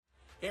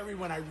Hey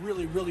everyone, I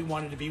really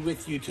wanted to be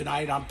with you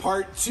tonight on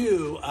part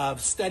 2 of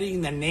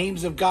studying the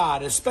names of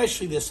God,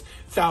 especially this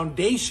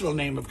foundational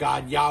name of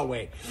God,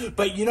 Yahweh.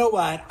 But you know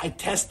what? I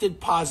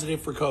tested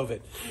positive for COVID.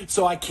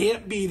 So I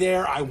can't be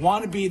there. I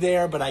want to be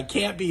there, but I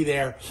can't be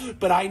there.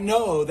 But I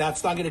know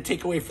that's not going to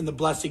take away from the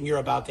blessing you're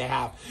about to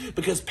have,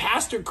 because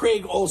Pastor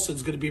Craig Olson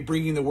is going to be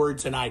bringing the word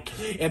tonight.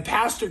 And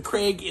Pastor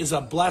Craig is a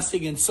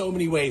blessing in so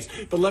many ways.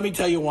 But let me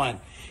tell you one.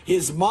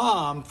 His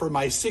mom, for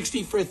my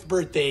 65th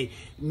birthday,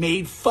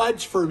 made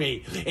fudge for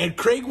me. And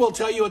Craig will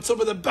tell you it's some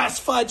of the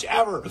best fudge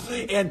ever.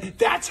 And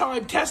that's how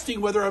I'm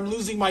testing whether I'm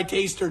losing my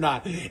taste or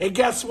not. And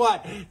guess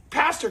what?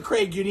 Pastor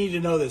Craig, you need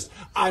to know this.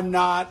 I'm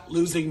not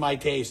losing my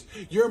taste.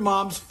 Your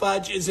mom's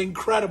fudge is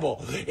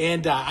incredible.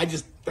 And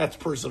that's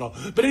personal.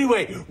 But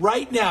anyway,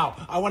 right now,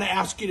 I want to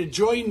ask you to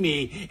join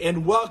me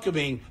in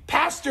welcoming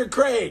Pastor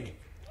Craig.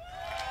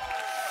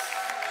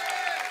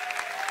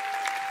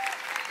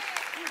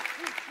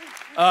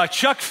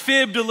 Chuck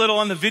fibbed a little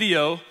on the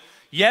video.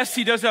 Yes,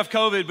 he does have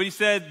COVID, but he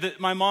said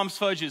that my mom's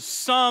fudge is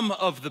some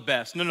of the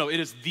best. No, it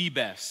is the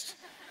best.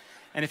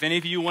 And if any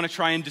of you want to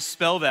try and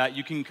dispel that,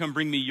 you can come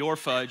bring me your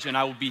fudge, and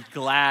I will be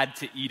glad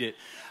to eat it.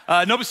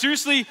 No, but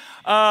seriously,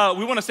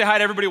 we want to say hi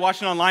to everybody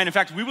watching online. In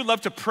fact, we would love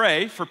to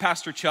pray for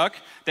Pastor Chuck,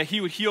 that he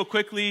would heal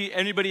quickly.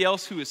 Anybody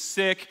else who is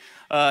sick,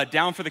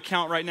 down for the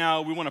count right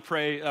now, we want to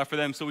pray for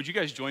them. So would you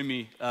guys join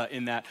me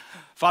in that?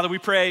 Father, we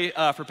pray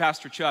for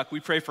Pastor Chuck. We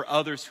pray for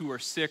others who are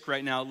sick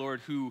right now,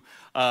 Lord, who,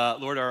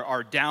 Lord,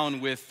 are down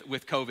with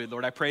COVID.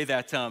 Lord, I pray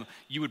that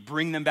you would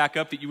bring them back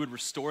up, that you would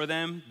restore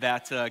them,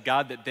 that,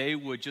 God, that they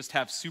would just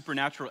have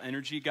supernatural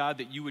energy, God,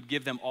 that you would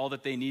give them all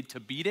that they need to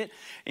beat it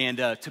and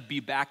to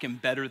be back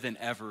and better than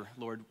ever,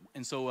 Lord.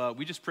 And so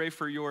we just pray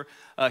for your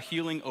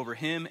healing over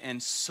him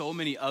and so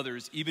many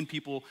others, even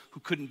people who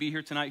couldn't be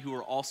here tonight who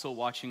are also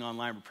watching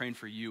online. We're praying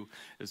for you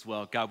as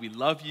well. God, we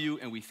love you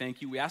and we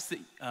thank you. We ask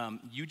that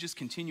you just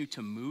continue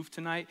to move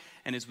tonight.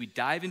 And as we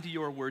dive into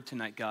your word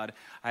tonight, God,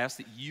 I ask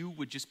that you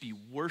would just be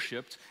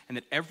worshiped and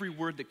that every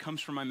word that comes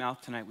from my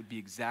mouth tonight would be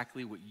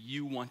exactly what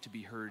you want to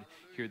be heard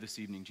here this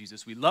evening,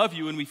 Jesus. We love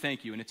you and we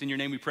thank you. And it's in your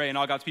name we pray. And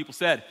all God's people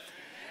said,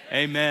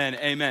 amen,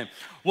 amen.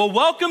 Well,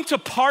 welcome to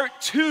part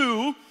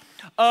 2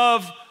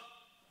 of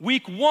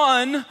week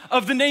 1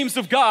 of the names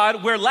of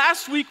God, where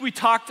last week we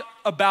talked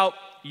about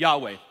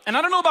Yahweh. And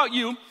I don't know about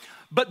you,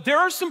 but there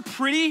are some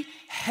pretty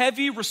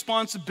heavy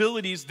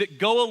responsibilities that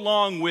go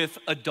along with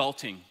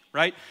adulting,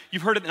 right?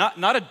 You've heard of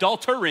not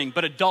adultering,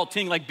 but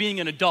adulting, like being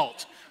an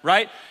adult,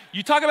 right?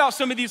 You talk about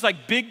some of these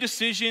like big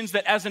decisions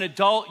that as an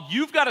adult,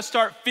 you've got to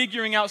start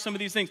figuring out some of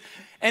these things.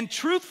 And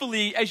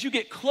truthfully, as you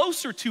get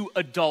closer to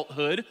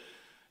adulthood,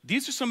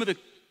 these are some of the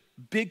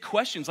big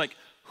questions, like,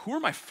 who are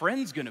my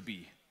friends gonna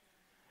be?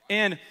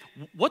 And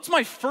what's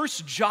my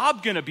first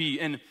job gonna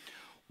be? And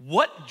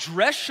what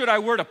dress should I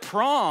wear to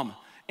prom?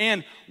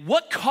 And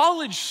what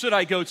college should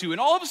I go to? And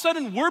all of a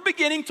sudden, we're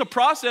beginning to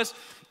process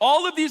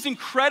all of these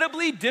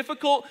incredibly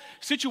difficult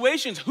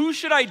situations. Who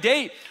should I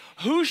date?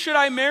 Who should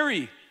I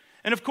marry?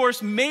 And of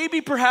course,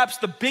 maybe perhaps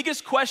the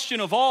biggest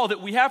question of all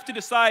that we have to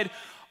decide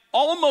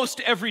almost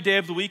every day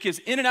of the week is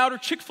In-N-Out or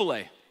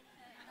Chick-fil-A?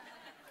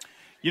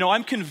 You know,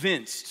 I'm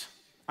convinced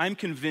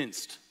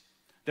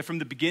that from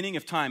the beginning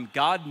of time,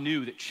 God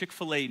knew that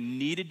Chick-fil-A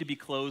needed to be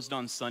closed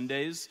on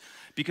Sundays,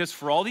 because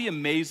for all the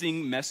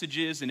amazing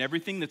messages and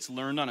everything that's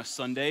learned on a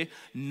Sunday,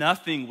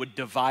 nothing would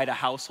divide a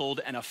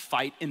household and a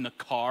fight in the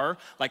car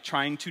like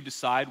trying to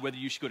decide whether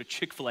you should go to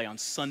Chick-fil-A on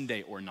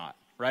Sunday or not,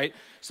 right?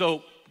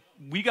 So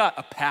we got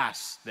a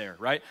pass there,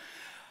 right?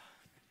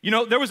 You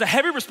know, there was a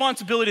heavy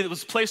responsibility that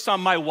was placed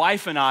on my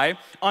wife and I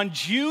on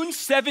June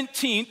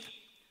 17th,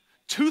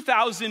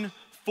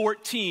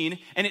 2014,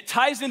 and it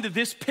ties into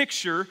this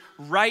picture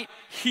right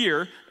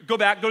here. Go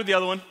back, go to the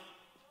other one.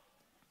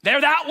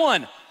 There, that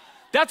one.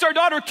 That's our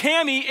daughter,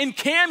 Cammie, and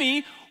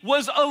Cammie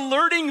was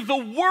alerting the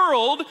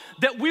world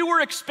that we were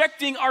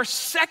expecting our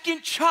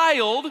second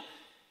child,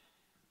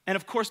 and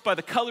of course, by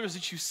the colors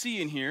that you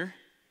see in here,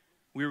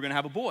 we were gonna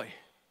have a boy,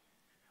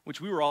 which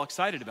we were all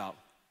excited about.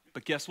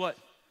 But guess what?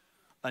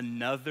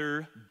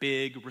 Another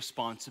big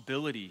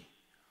responsibility.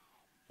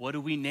 What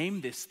do we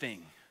name this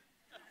thing?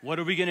 What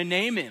are we gonna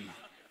name him?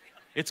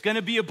 It's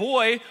gonna be a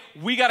boy.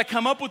 We gotta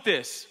come up with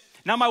this.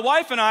 Now, my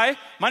wife and I,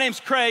 my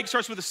name's Craig,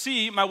 starts with a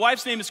C. My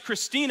wife's name is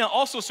Christina,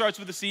 also starts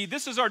with a C.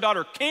 This is our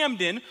daughter,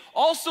 Camden,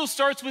 also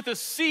starts with a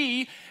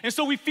C. And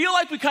so we feel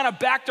like we kind of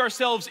backed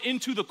ourselves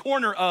into the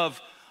corner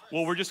of,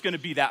 well, we're just gonna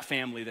be that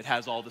family that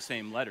has all the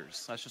same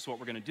letters. That's just what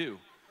we're gonna do.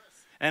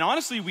 And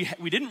honestly,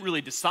 we didn't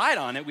really decide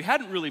on it. We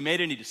hadn't really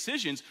made any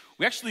decisions.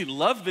 We actually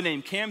loved the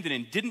name Camden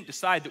and didn't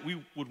decide that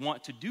we would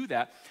want to do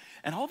that.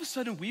 And all of a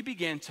sudden, we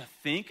began to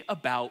think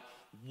about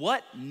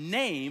what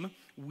name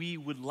we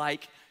would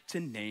like to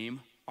name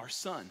our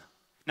son.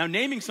 Now,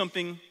 naming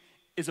something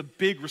is a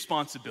big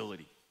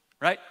responsibility,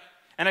 right?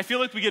 And I feel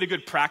like we get a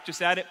good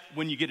practice at it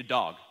when you get a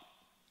dog.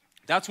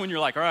 That's when you're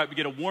like, all right, we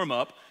get a warm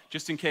up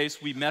just in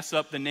case we mess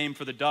up the name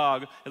for the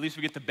dog. At least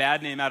we get the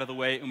bad name out of the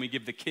way and we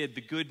give the kid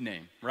the good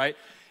name, right?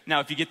 Now,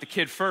 if you get the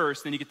kid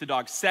first, then you get the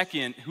dog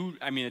second.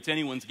 It's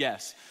anyone's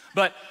guess.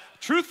 But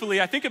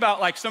truthfully, I think about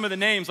like some of the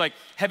names. Like,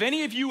 have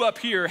any of you up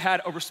here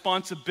had a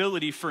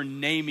responsibility for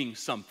naming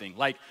something?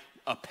 Like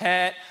a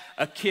pet,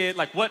 a kid,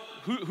 like what?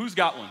 Who's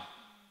got one?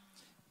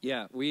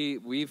 Yeah,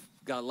 we've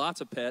got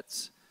lots of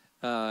pets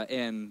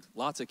and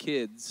lots of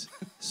kids.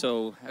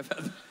 So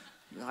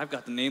I've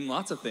got to name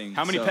lots of things.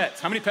 How many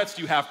pets? How many pets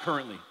do you have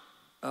currently?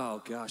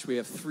 Oh gosh, we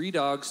have 3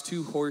 dogs,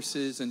 2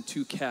 horses, and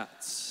 2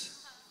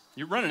 cats.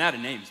 You're running out of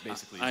names,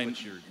 basically.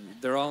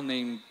 They're all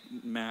named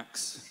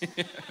Max.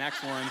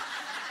 Max 1,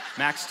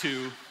 Max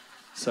 2.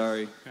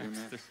 Sorry.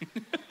 Max.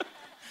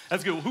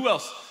 That's good. Who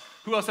else?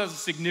 Who else has a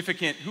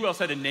significant? Who else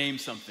had to name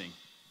something?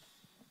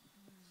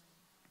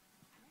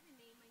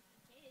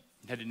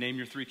 You had to name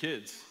your 3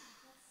 kids.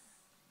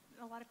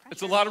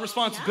 It's a lot of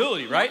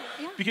responsibility, right?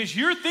 Yeah. Because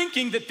you're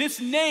thinking that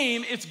this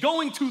name is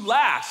going to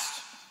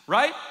last,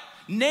 right?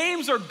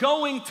 Names are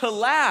going to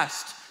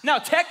last. Now,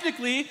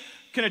 technically,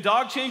 can a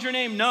dog change your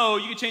name? No,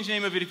 you can change the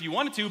name of it if you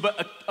wanted to,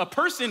 but a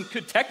person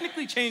could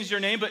technically change their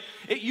name, but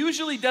it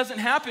usually doesn't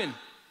happen.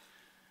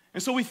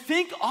 And so we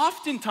think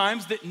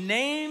oftentimes that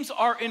names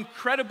are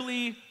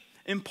incredibly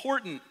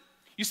important.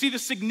 You see, the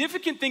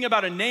significant thing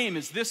about a name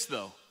is this,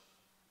 though.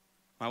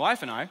 My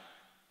wife and I,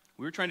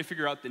 we were trying to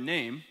figure out the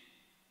name,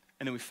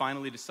 and then we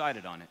finally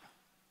decided on it.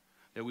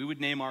 That we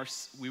would name our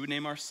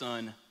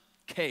son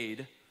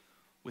Cade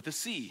with a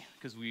C,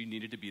 because we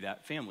needed to be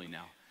that family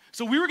now.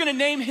 So we were going to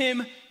name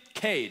him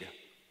Cade,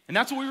 and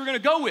that's what we were going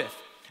to go with.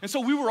 And so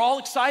we were all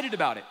excited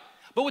about it.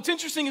 But what's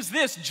interesting is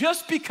this: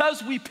 just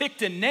because we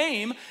picked a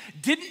name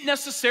didn't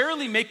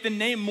necessarily make the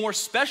name more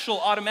special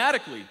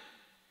automatically.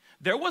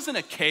 There wasn't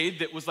a Cade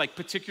that was like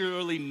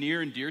particularly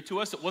near and dear to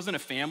us. It wasn't a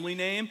family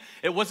name.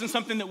 It wasn't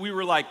something that we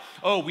were like,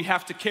 oh, we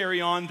have to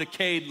carry on the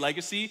Cade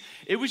legacy.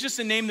 It was just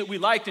a name that we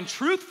liked. And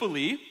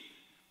truthfully,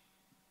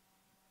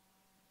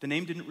 the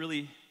name didn't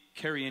really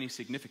carry any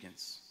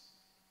significance.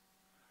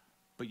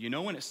 But you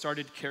know when it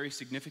started to carry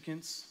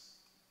significance?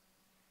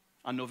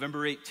 On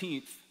November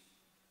 18th,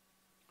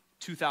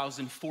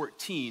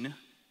 2014,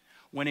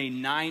 when a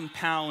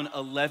 9-pound,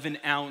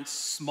 11-ounce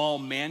small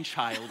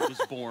man-child was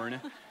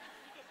born,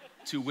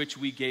 to which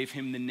we gave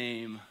him the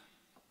name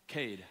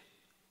Cade.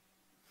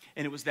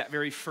 And it was that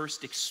very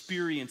first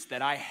experience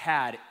that I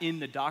had in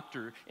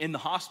the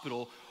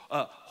hospital,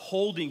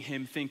 holding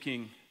him,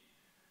 thinking,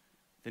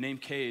 the name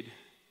Cade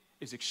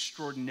is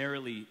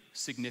extraordinarily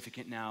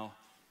significant now,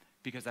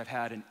 because I've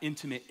had an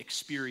intimate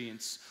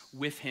experience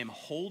with him,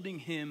 holding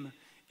him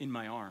in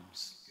my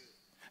arms.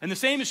 And the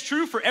same is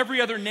true for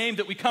every other name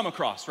that we come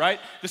across, right?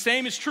 The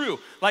same is true.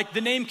 Like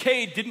the name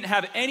Cade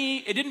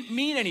it didn't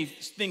mean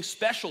anything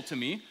special to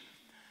me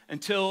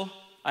until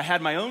I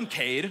had my own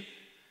Cade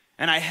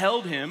and I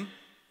held him.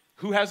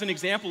 Who has an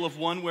example of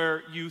one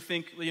where you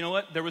think, you know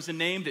what, there was a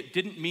name that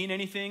didn't mean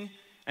anything,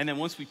 and then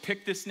once we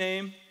picked this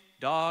name,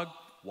 dog,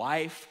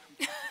 wife,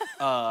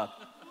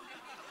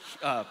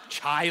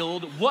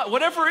 child,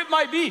 whatever it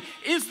might be,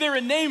 is there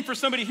a name for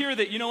somebody here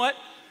that, you know what,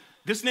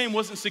 this name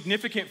wasn't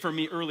significant for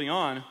me early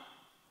on,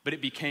 but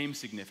it became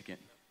significant?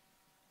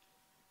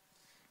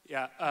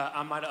 Yeah,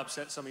 I might have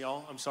upset some of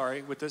y'all, I'm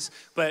sorry with this,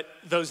 but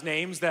those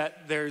names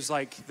that there's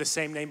like the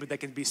same name but they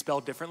can be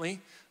spelled differently,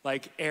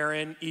 like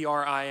Aaron,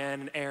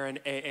 E-R-I-N, and Aaron,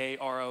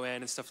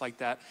 A-A-R-O-N, and stuff like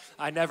that.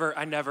 I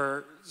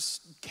never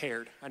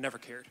cared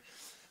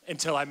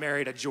until I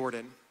married a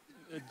Jordan.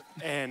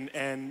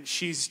 And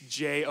she's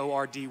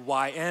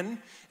Jordyn,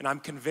 and I'm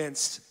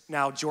convinced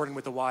now Jordan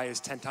with a Y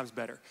is 10 times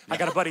better. I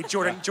got a buddy,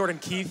 Jordan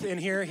Keith, in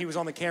here. He was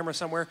on the camera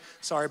somewhere.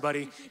 Sorry,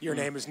 buddy, your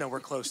name is nowhere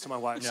close to my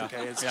wife's.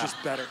 Okay, it's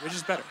just better. It's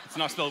just better. It's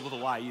not spelled with a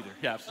Y either.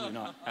 Yeah, absolutely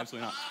not.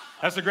 Absolutely not.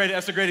 That's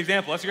a great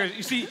example.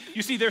 You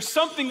see, there's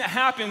something that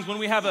happens when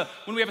we have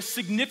a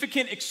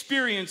significant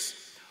experience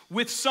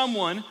with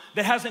someone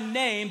that has a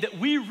name that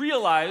we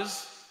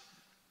realize,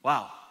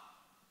 wow,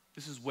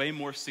 this is way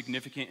more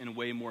significant and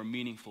way more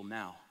meaningful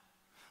now.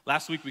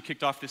 Last week, we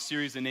kicked off this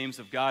series, The Names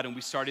of God, and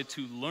we started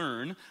to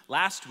learn,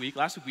 last week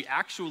we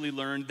actually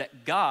learned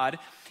that God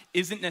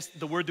isn't,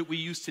 the word that we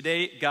use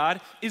today, God,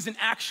 isn't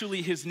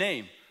actually his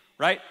name,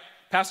 right?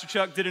 Pastor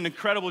Chuck did an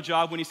incredible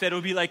job when he said it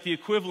would be like the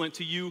equivalent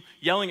to you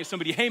yelling at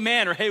somebody, hey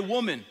man, or hey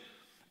woman.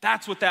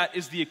 That's what that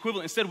is the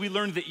equivalent. Instead, we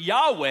learned that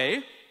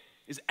Yahweh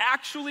is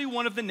actually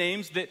one of the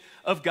names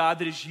of God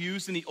that is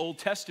used in the Old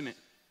Testament.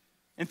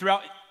 And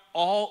throughout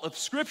all of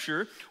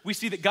Scripture, we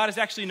see that God is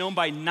actually known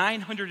by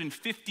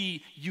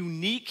 950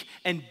 unique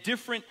and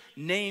different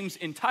names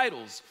and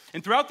titles.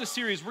 And throughout the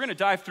series, we're going to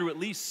dive through at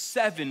least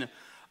 7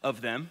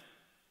 of them.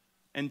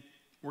 And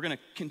we're going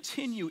to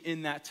continue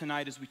in that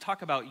tonight as we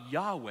talk about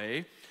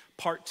Yahweh,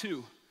 part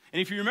 2.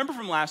 And if you remember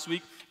from last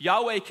week,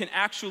 Yahweh can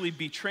actually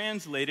be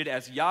translated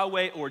as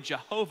Yahweh or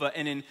Jehovah.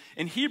 And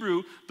in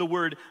Hebrew, the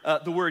word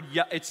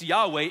it's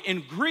Yahweh.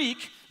 In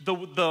Greek,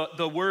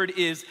 the word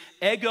is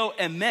ego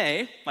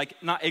eime, like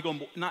not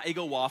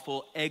ego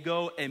waffle,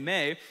 ego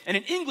eime. And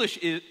in English,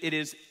 it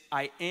is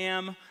I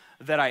am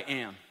that I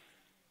am.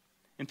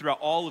 And throughout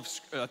all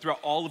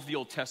of the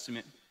Old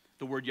Testament,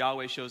 the word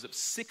Yahweh shows up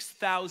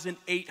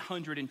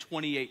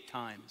 6,828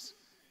 times.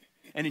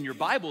 And in your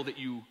Bible that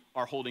you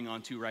are holding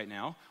on to right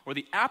now, or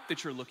the app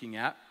that you're looking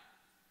at,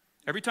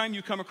 every time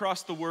you come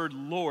across the word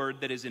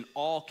Lord that is in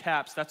all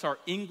caps, that's our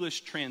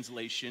English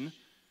translation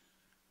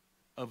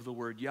of the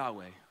word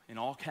Yahweh. In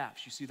all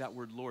caps, you see that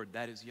word Lord,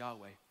 that is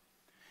Yahweh.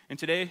 And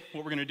today,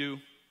 what we're going to do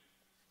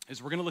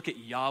is we're going to look at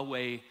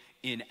Yahweh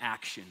in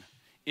action,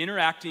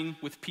 interacting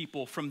with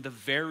people from the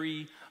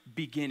very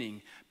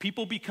beginning,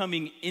 people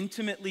becoming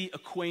intimately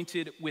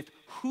acquainted with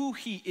who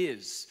he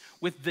is,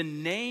 with the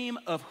name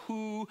of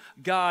who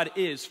God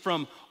is,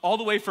 from all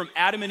the way from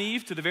Adam and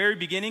Eve to the very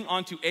beginning,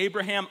 onto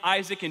Abraham,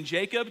 Isaac, and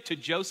Jacob, to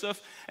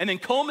Joseph, and then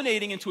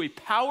culminating into a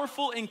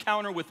powerful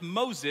encounter with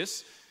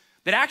Moses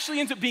that actually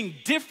ends up being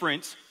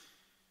different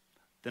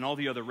than all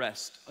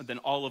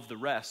of the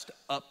rest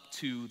up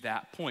to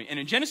that point. And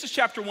in Genesis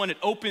chapter 1, it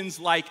opens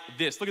like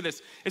this. Look at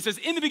this. It says,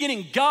 in the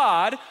beginning,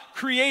 God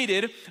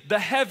created the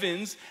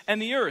heavens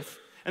and the earth.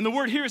 And the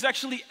word here is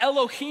actually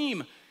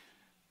Elohim.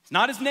 It's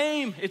not his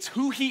name, it's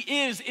who he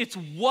is. It's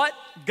what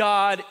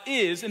God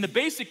is. And the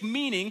basic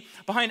meaning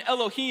behind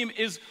Elohim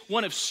is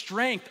one of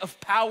strength, of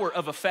power,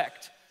 of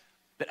effect.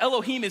 That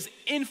Elohim is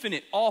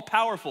infinite,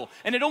 all-powerful.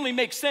 And it only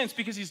makes sense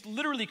because he's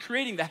literally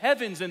creating the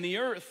heavens and the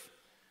earth.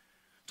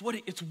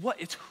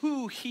 It's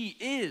who he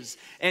is.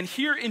 And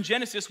here in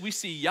Genesis, we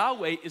see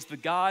Yahweh is the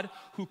God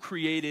who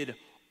created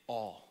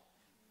all.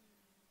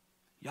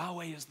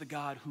 Yahweh is the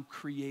God who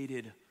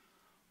created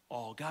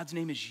all. God's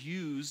name is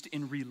used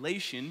in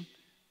relation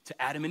to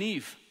Adam and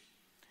Eve.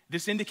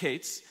 This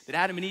indicates that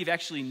Adam and Eve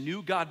actually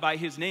knew God by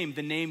his name,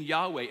 the name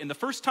Yahweh. And the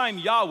first time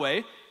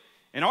Yahweh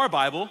in our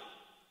Bible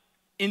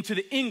into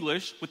the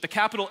English with the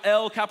capital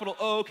L, capital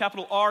O,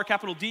 capital R,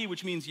 capital D,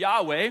 which means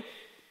Yahweh,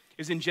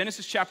 is in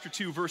Genesis chapter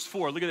 2, verse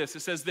 4. Look at this. It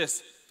says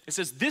this. It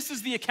says, this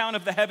is the account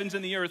of the heavens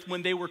and the earth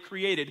when they were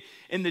created,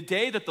 in the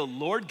day that the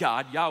Lord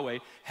God, Yahweh,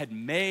 had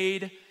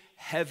made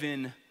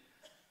heaven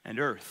and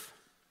earth.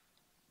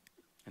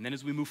 And then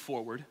as we move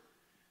forward,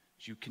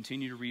 as you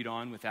continue to read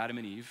on with Adam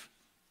and Eve,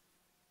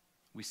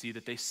 we see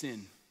that they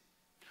sin.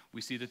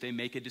 We see that they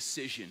make a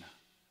decision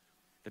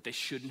that they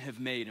shouldn't have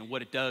made. And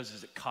what it does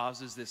is it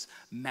causes this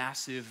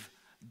massive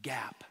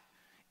gap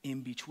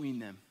in between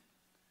them.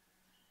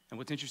 And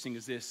what's interesting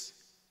is this,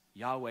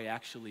 Yahweh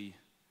actually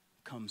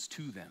comes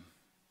to them.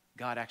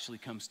 God actually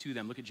comes to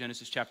them. Look at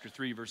Genesis chapter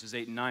 3, verses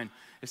 8 and 9.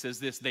 It says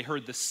this, they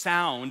heard the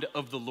sound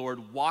of the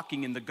Lord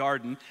walking in the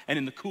garden and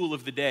in the cool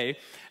of the day,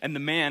 and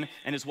the man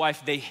and his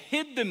wife, they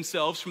hid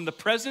themselves from the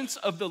presence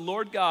of the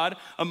Lord God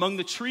among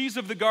the trees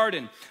of the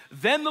garden.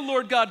 Then the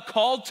Lord God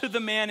called to the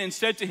man and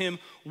said to him,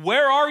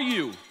 where are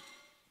you?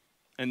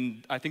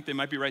 And I think they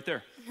might be right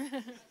there.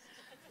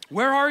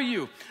 Where are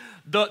you?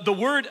 The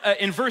word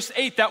in verse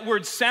 8, that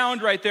word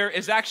sound right there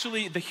is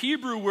actually the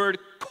Hebrew word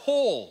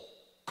kol.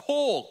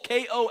 Kol,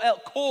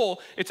 K-O-L,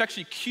 kol. It's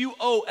actually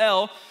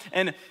Q-O-L,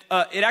 and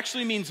it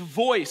actually means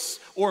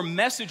voice or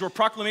message or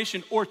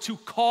proclamation or to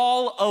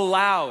call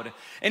aloud.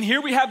 And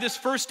here we have this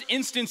first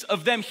instance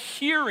of them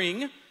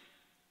hearing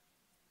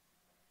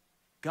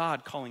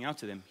God calling out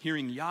to them,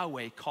 hearing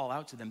Yahweh call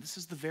out to them. This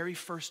is the very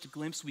first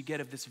glimpse we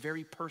get of this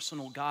very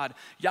personal God.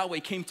 Yahweh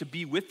came to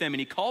be with them and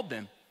he called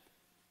them.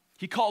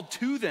 He called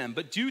to them,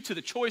 but due to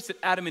the choice that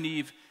Adam and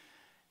Eve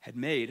had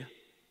made,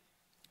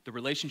 the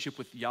relationship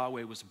with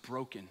Yahweh was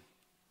broken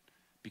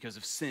because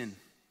of sin.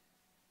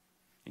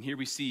 And here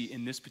we see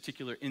in this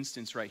particular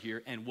instance right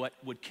here, and what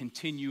would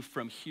continue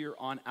from here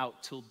on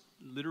out till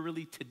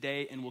literally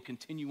today and will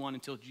continue on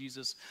until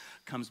Jesus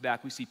comes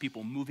back, we see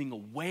people moving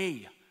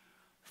away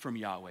from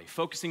Yahweh,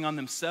 focusing on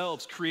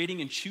themselves,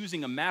 creating and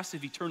choosing a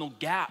massive eternal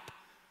gap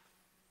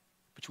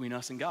between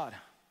us and God.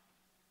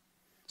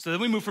 So then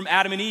we move from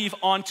Adam and Eve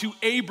on to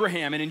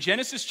Abraham. And in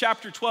Genesis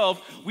chapter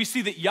 12, we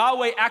see that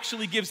Yahweh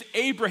actually gives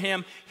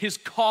Abraham his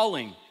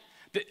calling.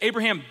 That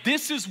Abraham,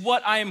 this is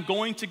what I am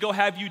going to go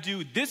have you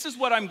do. This is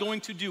what I'm going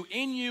to do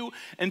in you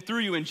and through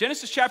you. In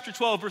Genesis chapter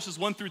 12, verses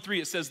 1 through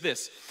 3, it says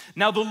this.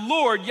 Now the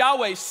Lord,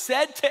 Yahweh,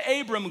 said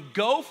to Abram,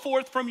 go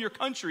forth from your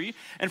country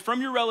and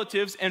from your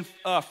relatives and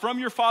from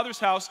your father's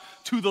house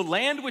to the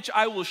land which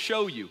I will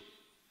show you.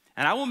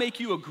 And I will make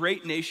you a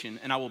great nation,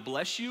 and I will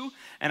bless you,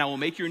 and I will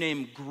make your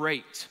name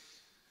great.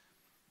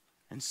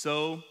 And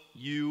so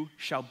you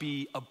shall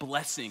be a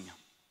blessing.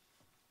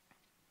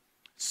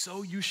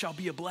 So you shall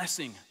be a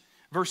blessing.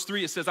 Verse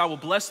 3, it says, I will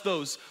bless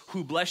those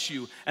who bless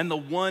you, and the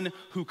one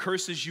who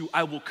curses you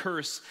I will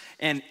curse.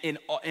 And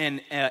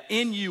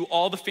in you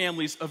all the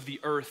families of the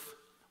earth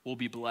will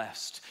be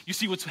blessed. You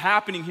see, what's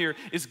happening here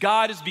is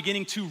God is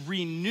beginning to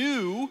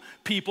renew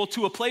people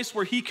to a place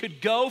where he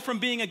could go from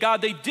being a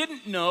God they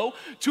didn't know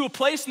to a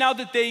place now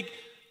that they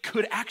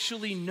could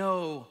actually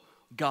know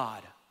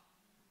God.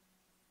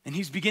 And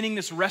he's beginning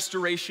this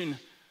restoration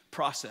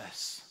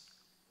process.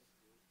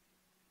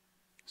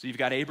 So you've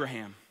got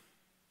Abraham.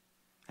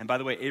 And by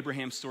the way,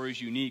 Abraham's story is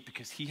unique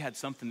because he had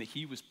something that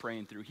he was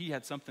praying through. He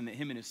had something that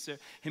him and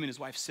his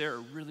wife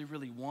Sarah really,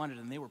 really wanted,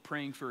 and they were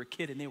praying for a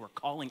kid, and they were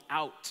calling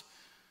out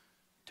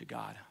to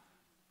God.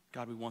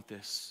 God, we want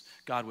this.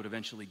 God would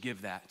eventually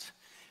give that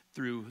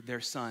through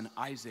their son,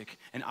 Isaac.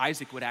 And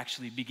Isaac would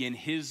actually begin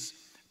his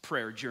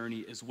prayer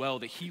journey as well,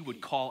 that he would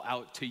call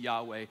out to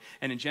Yahweh.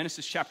 And in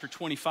Genesis chapter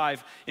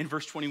 25, in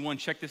verse 21,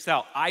 check this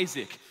out.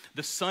 Isaac,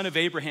 the son of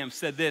Abraham,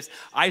 said this: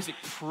 Isaac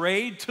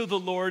prayed to the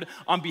Lord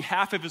on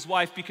behalf of his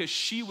wife because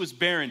she was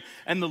barren.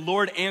 And the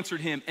Lord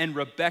answered him, and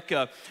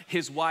Rebekah,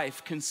 his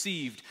wife,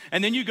 conceived.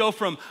 And then you go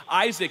from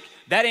Isaac,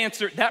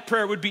 that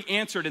prayer would be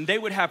answered, and they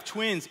would have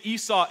twins,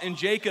 Esau and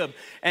Jacob.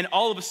 And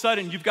all of a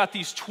sudden, you've got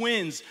these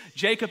twins,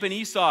 Jacob and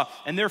Esau,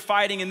 and they're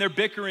fighting and they're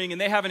bickering, and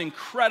they have an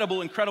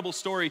incredible, incredible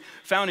story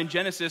found in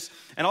Genesis.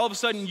 And all of a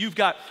sudden, you've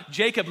got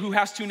Jacob, who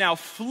has to now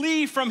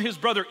flee from his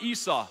brother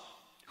Esau,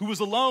 who was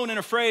alone and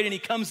afraid, and he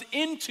comes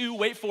into,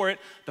 wait for it,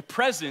 the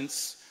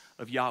presence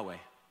of Yahweh.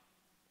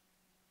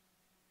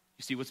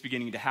 You see, what's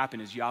beginning to happen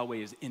is Yahweh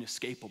is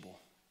inescapable.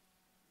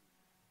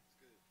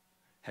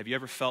 Have you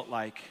ever felt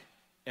like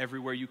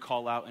everywhere you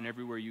call out and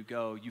everywhere you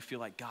go, you feel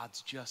like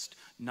God's just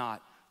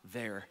not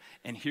there?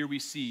 And here we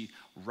see,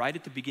 right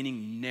at the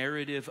beginning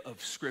narrative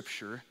of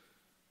Scripture,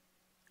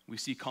 we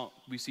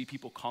see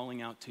people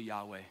calling out to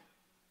Yahweh,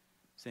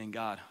 saying,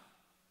 God,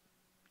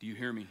 do you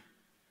hear me?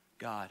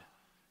 God,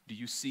 do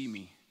you see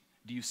me?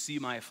 Do you see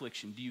my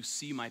affliction? Do you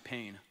see my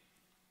pain?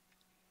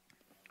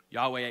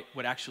 Yahweh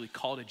would actually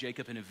call to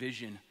Jacob in a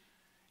vision,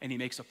 and he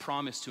makes a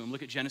promise to him.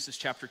 Look at Genesis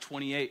chapter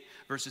 28,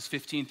 verses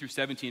 15 through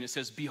 17. It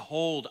says,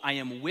 behold, I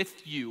am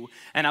with you,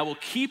 and I will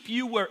keep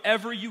you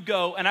wherever you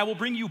go, and I will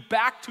bring you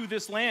back to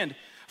this land.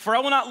 For I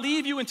will not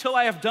leave you until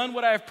I have done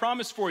what I have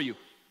promised for you.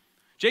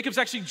 Jacob's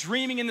actually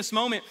dreaming in this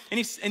moment, and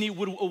he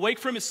would awake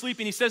from his sleep,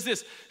 and he says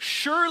this: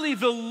 surely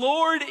the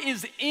Lord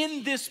is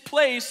in this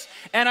place,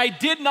 and I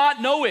did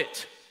not know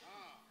it.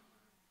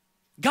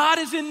 God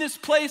is in this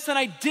place, and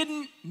I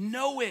didn't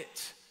know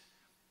it.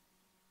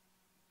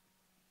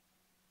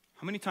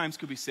 How many times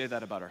could we say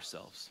that about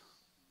ourselves?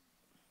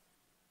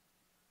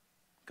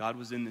 God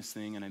was in this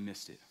thing, and I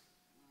missed it.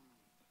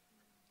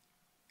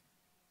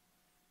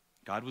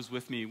 God was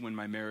with me when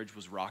my marriage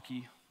was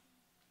rocky,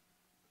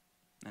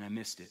 and I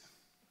missed it.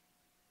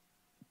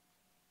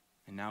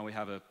 And now we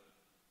have a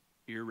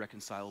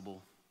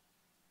irreconcilable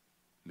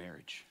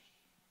marriage.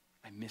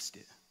 I missed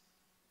it.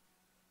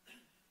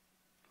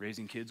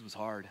 Raising kids was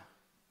hard.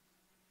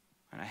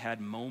 And I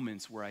had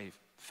moments where I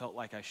felt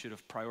like I should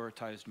have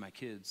prioritized my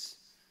kids,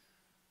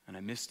 and I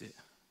missed it.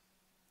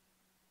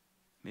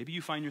 Maybe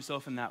you find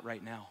yourself in that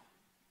right now.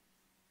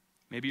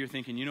 Maybe you're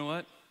thinking, you know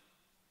what?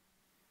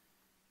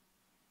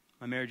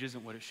 My marriage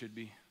isn't what it should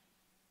be.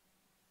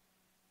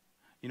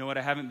 You know what?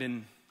 I haven't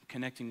been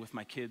connecting with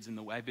my kids in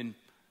the way. I've been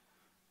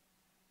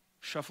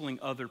shuffling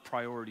other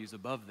priorities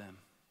above them.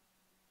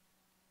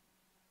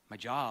 My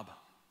job,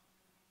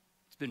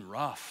 it's been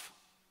rough.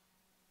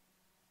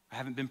 I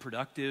haven't been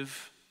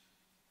productive.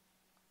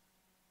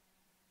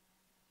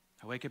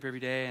 I wake up every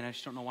day and I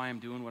just don't know why I'm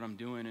doing what I'm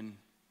doing, and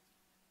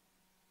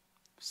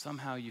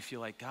somehow you feel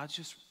like God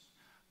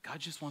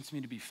just wants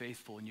me to be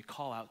faithful, and you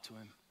call out to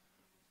him.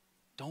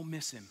 Don't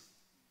miss him.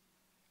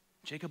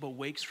 Jacob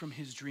awakes from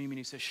his dream and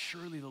he says,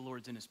 surely the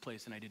Lord's in his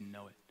place, and I didn't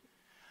know it.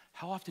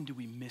 How often do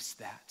we miss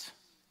that?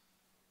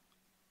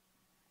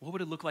 What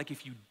would it look like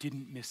if you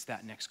didn't miss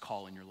that next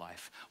call in your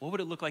life? What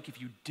would it look like if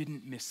you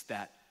didn't miss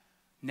that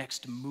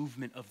next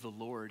movement of the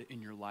Lord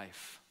in your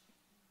life?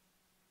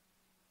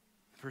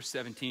 Verse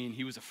 17,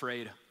 he was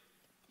afraid.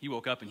 He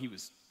woke up and he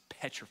was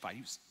petrified.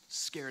 He was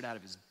scared out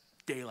of his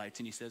daylights.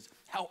 And he says,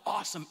 how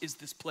awesome is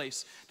this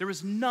place? There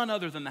is none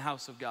other than the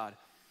house of God,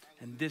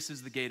 and this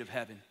is the gate of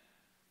heaven.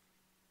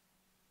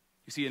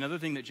 You see, another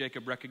thing that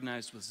Jacob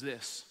recognized was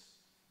this.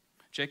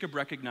 Jacob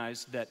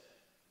recognized that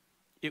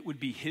it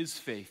would be his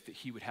faith that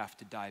he would have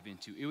to dive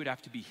into. It would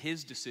have to be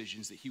his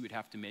decisions that he would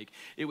have to make.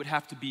 It would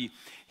have to be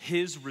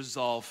his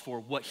resolve for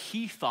what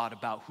he thought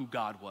about who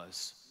God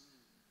was.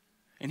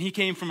 And he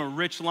came from a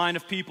rich line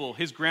of people.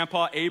 His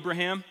grandpa,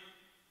 Abraham,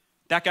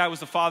 that guy was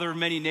the father of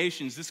many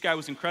nations. This guy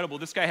was incredible.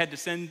 This guy had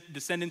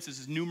descendants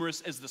as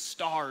numerous as the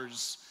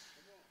stars.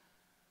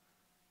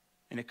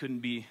 And it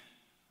couldn't be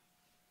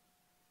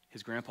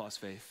his grandpa's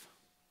faith.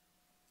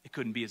 It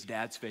couldn't be his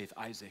dad's faith,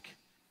 Isaac.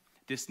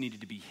 This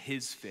needed to be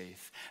his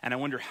faith. And I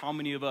wonder how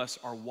many of us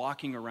are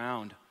walking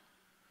around,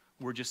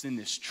 we're just in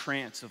this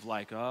trance of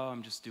like, oh,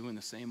 I'm just doing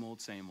the same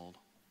old, same old.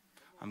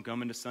 I'm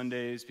coming to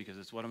Sundays because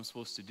it's what I'm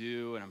supposed to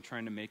do, and I'm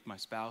trying to make my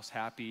spouse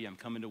happy. I'm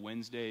coming to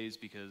Wednesdays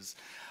because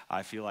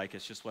I feel like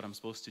it's just what I'm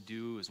supposed to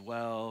do as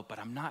well, but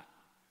I'm not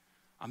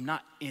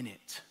in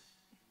it.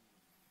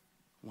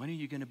 When are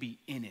you going to be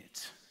in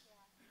it?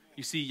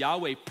 You see,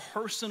 Yahweh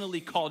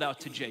personally called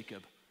out to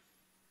Jacob.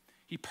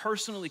 He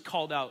personally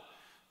called out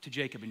to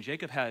Jacob, and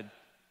Jacob had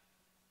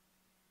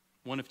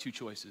one of two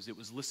choices. It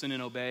was listen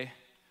and obey,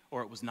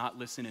 or it was not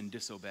listen and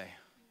disobey.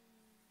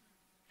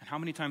 And how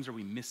many times are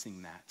we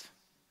missing that?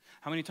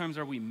 How many times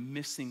are we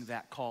missing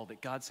that call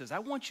that God says, I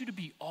want you to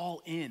be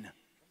all in.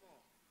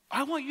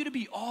 I want you to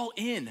be all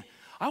in.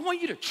 I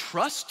want you to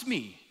trust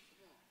me.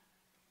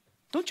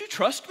 Don't you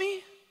trust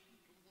me?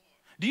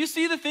 Do you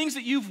see the things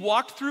that you've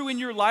walked through in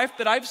your life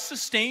that I've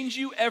sustained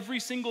you every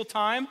single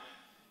time?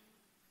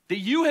 That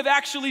you have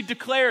actually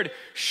declared,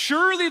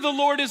 surely the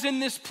Lord is in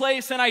this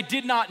place and I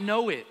did not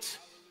know it.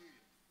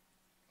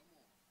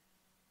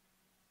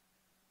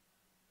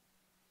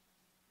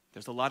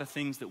 There's a lot of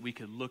things that we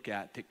could look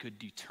at that could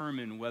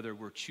determine whether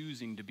we're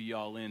choosing to be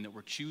all in, that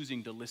we're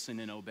choosing to listen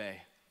and obey.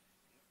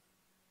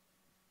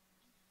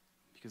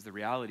 Because the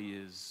reality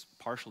is,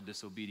 partial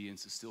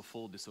disobedience is still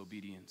full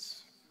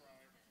disobedience.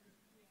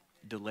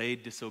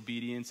 Delayed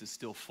disobedience is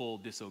still full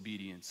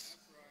disobedience.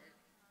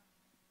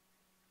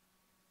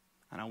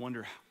 And I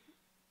wonder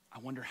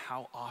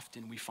how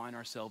often we find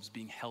ourselves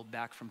being held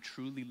back from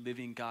truly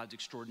living God's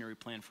extraordinary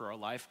plan for our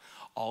life,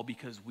 all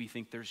because we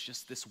think there's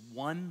just this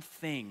one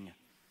thing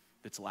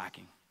that's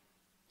lacking.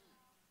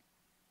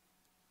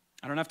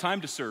 I don't have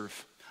time to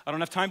serve. I don't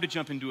have time to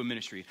jump into a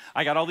ministry.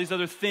 I got all these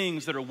other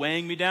things that are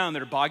weighing me down,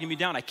 that are bogging me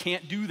down. I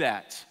can't do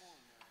that.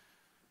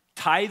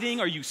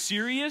 Tithing, are you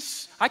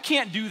serious? I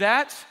can't do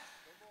that.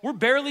 We're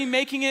barely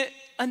making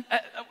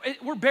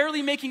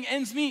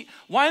ends meet.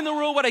 Why in the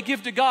world would I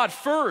give to God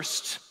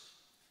first?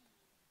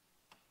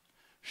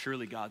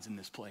 Surely God's in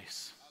this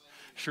place.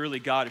 Surely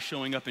God is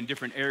showing up in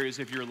different areas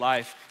of your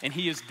life, and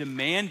he is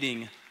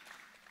demanding,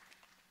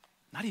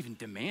 not even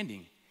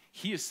demanding,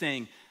 he is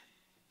saying,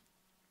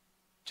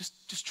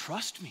 just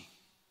trust me.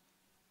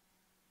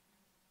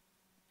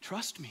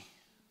 Trust me.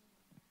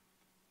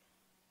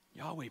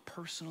 Yahweh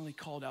personally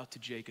called out to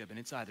Jacob, and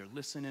it's either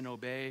listen and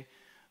obey,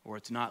 or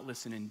it's not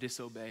listen and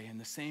disobey. And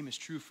the same is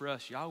true for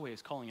us. Yahweh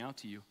is calling out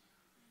to you.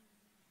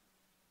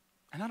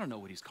 And I don't know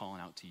what he's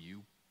calling out to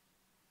you.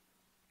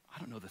 I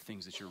don't know the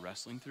things that you're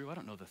wrestling through. I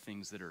don't know the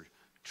things that are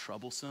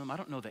troublesome. I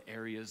don't know the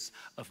areas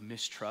of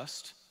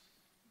mistrust.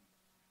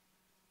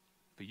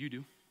 But you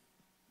do.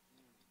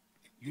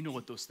 You know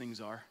what those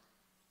things are.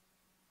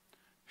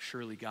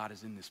 Surely God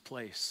is in this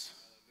place.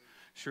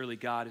 Surely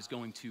God is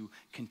going to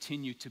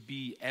continue to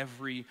be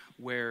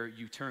everywhere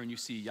you turn. You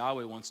see,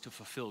 Yahweh wants to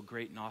fulfill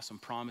great and awesome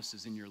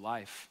promises in your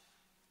life.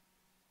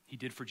 He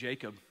did for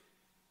Jacob.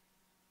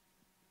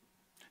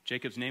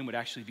 Jacob's name would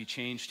actually be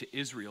changed to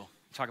Israel.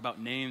 Talk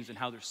about names and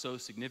how they're so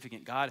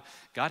significant. God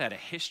had a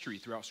history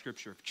throughout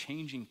Scripture of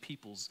changing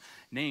people's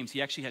names.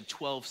 He actually had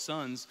 12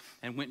 sons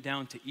and went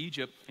down to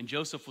Egypt, and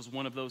Joseph was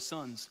one of those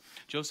sons.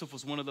 Joseph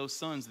was one of those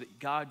sons that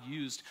God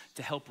used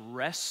to help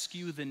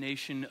rescue the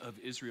nation of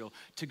Israel,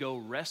 to go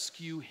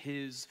rescue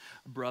his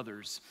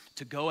brothers,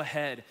 to go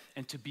ahead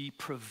and to be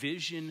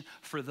provision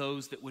for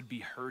those that would be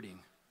hurting.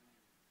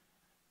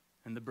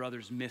 And the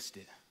brothers missed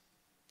it.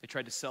 They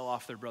tried to sell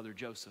off their brother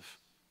Joseph,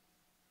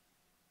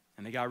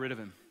 and they got rid of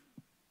him.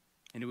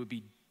 And it would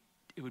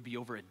be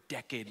over a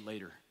decade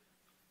later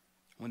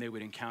when they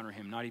would encounter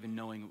him, not even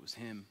knowing it was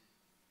him.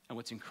 And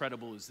what's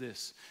incredible is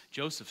this,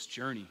 Joseph's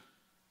journey,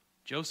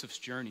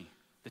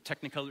 the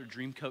Technicolor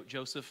Dreamcoat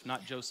Joseph,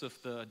 not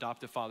Joseph, the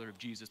adoptive father of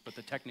Jesus, but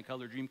the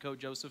Technicolor Dreamcoat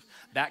Joseph,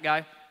 that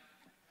guy,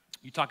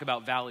 you talk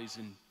about valleys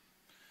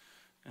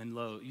and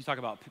lows, you talk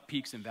about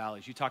peaks and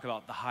valleys, you talk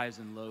about the highs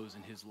and lows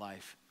in his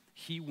life.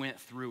 He went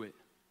through it.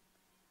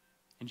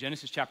 In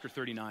Genesis chapter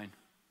 39,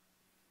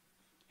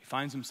 he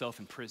finds himself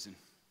in prison,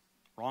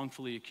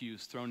 wrongfully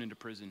accused, thrown into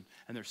prison.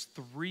 And there's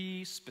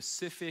 3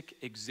 specific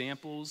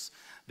examples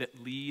that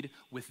lead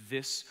with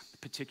this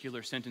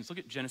particular sentence. Look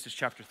at Genesis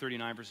chapter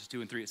 39, verses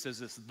 2 and 3. It says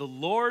this, the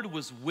Lord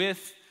was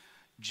with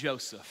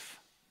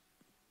Joseph.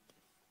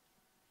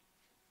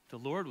 The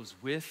Lord was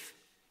with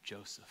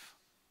Joseph.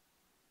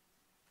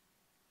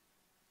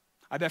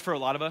 I bet for a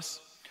lot of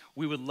us,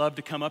 we would love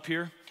to come up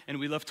here and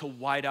we love to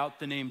white out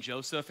the name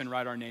Joseph and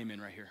write our name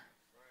in right here.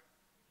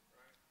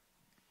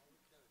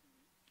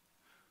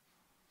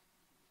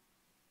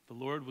 The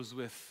Lord was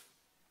with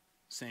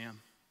Sam.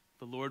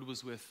 The Lord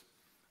was with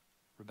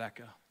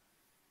Rebecca.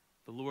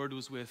 The Lord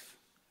was with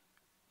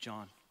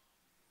John.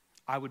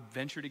 I would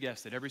venture to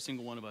guess that every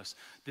single one of us,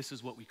 this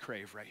is what we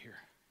crave right here.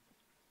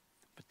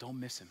 But don't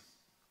miss him.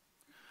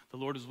 The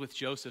Lord was with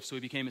Joseph, so he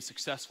became a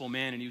successful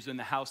man, and he was in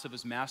the house of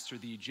his master,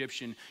 the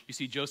Egyptian. You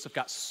see, Joseph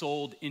got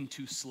sold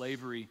into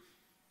slavery.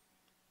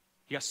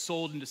 He got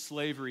sold into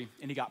slavery,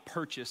 and he got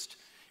purchased.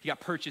 He got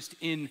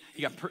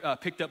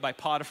picked up by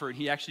Potiphar, and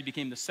he actually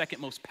became the second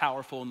most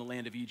powerful in the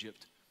land of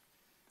Egypt.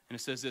 And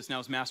it says this, now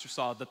his master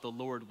saw that the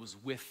Lord was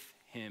with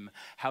him.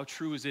 How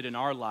true is it in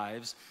our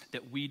lives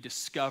that we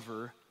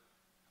discover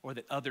or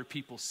that other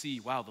people see,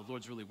 wow, the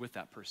Lord's really with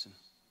that person?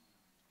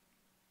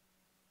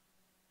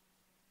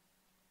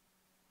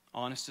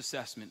 Honest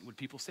assessment, would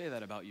people say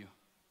that about you?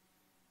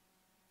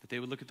 That they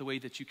would look at the way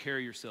that you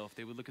carry yourself.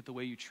 They would look at the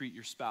way you treat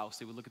your spouse.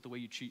 They would look at the way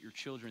you treat your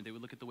children. They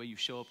would look at the way you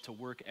show up to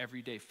work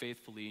every day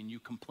faithfully and you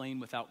complain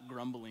without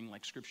grumbling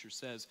like Scripture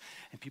says.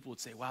 And people would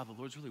say, wow, the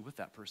Lord's really with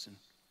that person.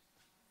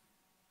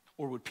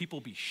 Or would people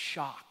be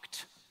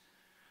shocked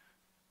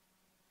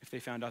if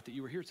they found out that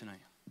you were here tonight?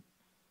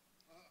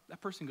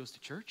 That person goes to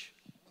church.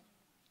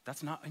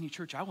 That's not any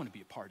church I want to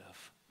be a part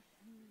of.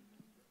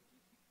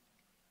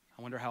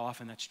 I wonder how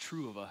often that's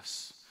true of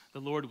us. The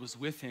Lord was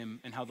with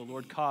him, and how the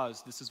Lord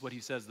caused, this is what he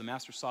says, the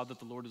master saw that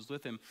the Lord was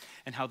with him,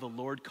 and how the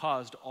Lord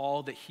caused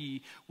all that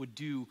he would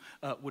do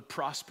would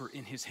prosper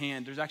in his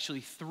hand. There's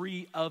actually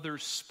 3 other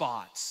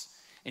spots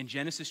in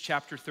Genesis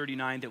chapter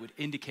 39 that would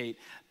indicate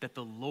that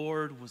the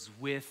Lord was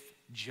with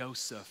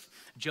Joseph.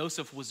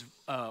 Joseph was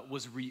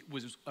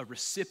a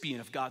recipient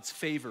of God's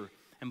favor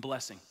and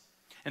blessing.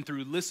 And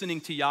through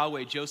listening to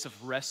Yahweh, Joseph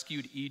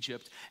rescued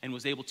Egypt and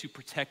was able to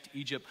protect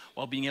Egypt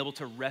while being able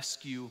to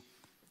rescue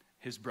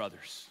his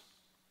brothers,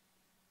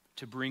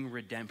 to bring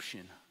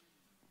redemption.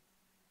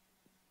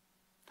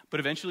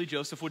 But eventually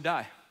Joseph would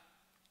die.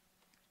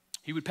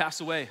 He would pass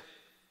away.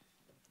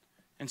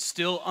 And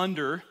still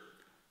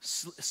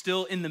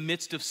in the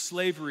midst of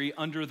slavery,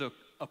 under the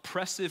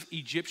oppressive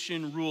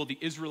Egyptian rule, the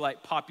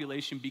Israelite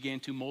population began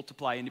to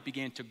multiply and it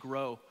began to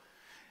grow.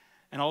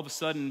 And all of a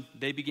sudden,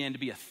 they began to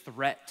be a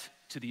threat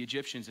to the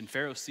Egyptians. And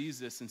Pharaoh sees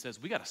this and says,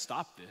 we got to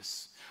stop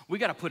this. We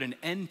got to put an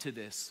end to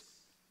this.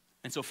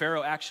 And so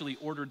Pharaoh actually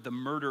ordered the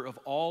murder of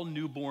all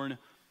newborn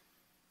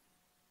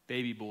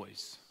baby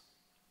boys,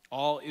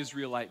 all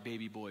Israelite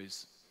baby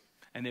boys.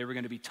 And they were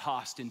going to be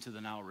tossed into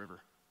the Nile River.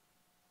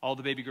 All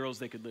the baby girls,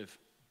 they could live.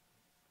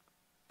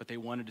 But they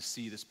wanted to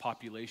see this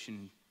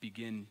population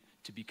begin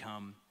to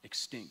become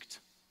extinct.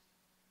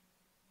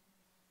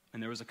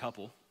 And there was a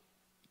couple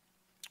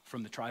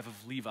from the tribe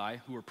of Levi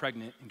who were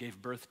pregnant and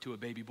gave birth to a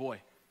baby boy.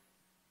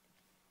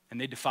 And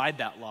they defied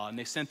that law, and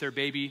they sent their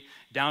baby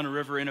down a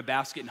river in a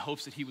basket in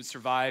hopes that he would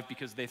survive,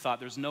 because they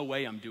thought, there's no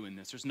way I'm doing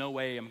this. There's no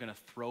way I'm going to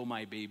throw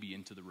my baby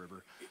into the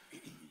river.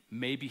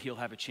 Maybe he'll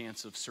have a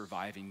chance of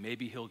surviving.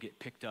 Maybe he'll get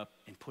picked up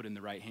and put in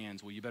the right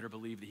hands. Well, you better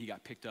believe that he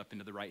got picked up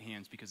into the right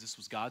hands, because this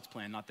was God's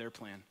plan, not their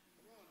plan.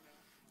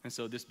 And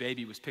so this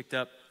baby was picked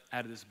up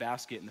out of this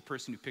basket, and the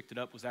person who picked it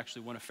up was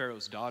actually one of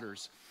Pharaoh's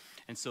daughters.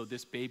 And so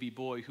this baby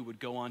boy, who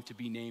would go on to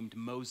be named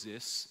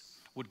Moses,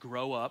 would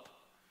grow up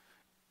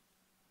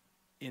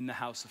in the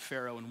house of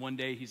Pharaoh. And one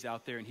day he's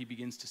out there and he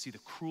begins to see the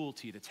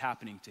cruelty that's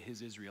happening to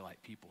his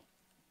Israelite people.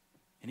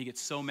 And he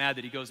gets so mad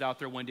that he goes out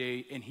there one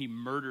day and he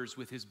murders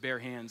with his bare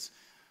hands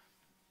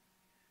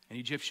an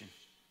Egyptian.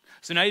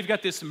 So now you've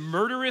got this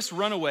murderous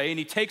runaway, and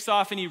he takes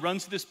off and he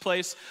runs to this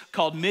place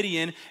called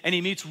Midian, and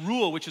he meets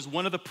Reuel, which is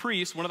one of the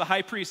priests, one of the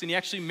high priests, and he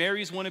actually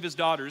marries one of his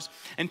daughters.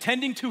 And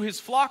tending to his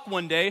flock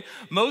one day,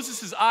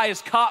 Moses' eye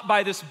is caught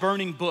by this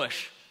burning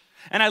bush.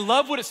 And I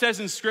love what it says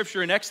in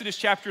Scripture in Exodus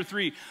chapter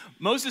 3.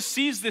 Moses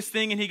sees this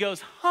thing and he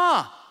goes,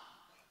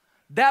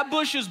 that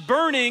bush is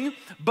burning,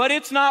 but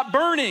it's not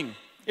burning.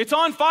 It's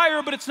on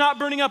fire, but it's not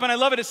burning up. And I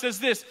love it. It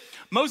says this.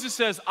 Moses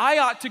says, I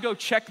ought to go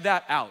check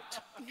that out.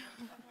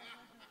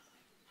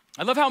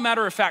 I love how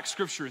matter-of-fact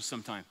Scripture is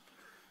sometimes.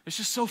 It's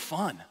just so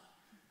fun.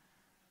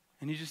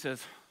 And he just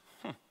says,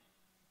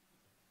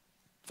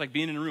 It's like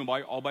being in a room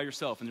all by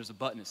yourself, and there's a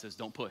button that says,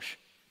 don't push.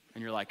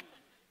 And you're like,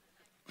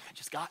 I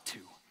just got to.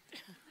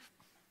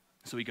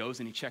 So he goes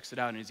and he checks it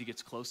out, and as he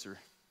gets closer,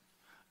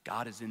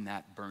 God is in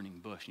that burning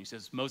bush. And he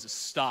says, Moses,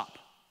 stop.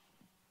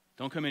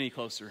 Don't come any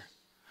closer.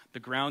 The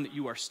ground that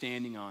you are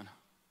standing on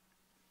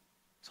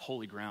is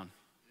holy ground.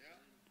 Yeah.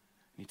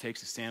 And he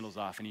takes his sandals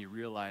off and he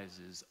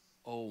realizes,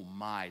 oh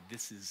my,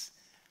 this is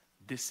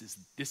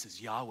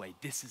Yahweh.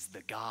 This is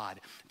the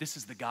God. This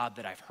is the God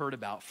that I've heard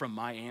about from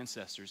my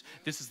ancestors.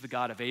 This is the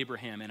God of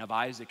Abraham and of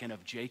Isaac and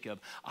of Jacob.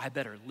 I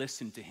better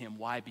listen to him.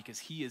 Why? Because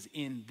he is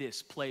in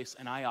this place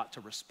and I ought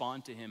to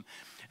respond to him.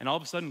 And all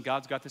of a sudden,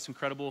 God's got this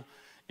incredible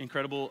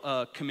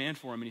command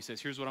for him. And he says,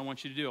 here's what I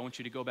want you to do. I want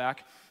you to go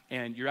back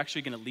and you're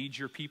actually going to lead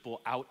your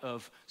people out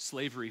of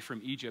slavery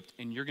from Egypt,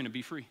 and you're going to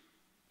be free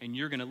and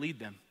you're going to lead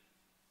them.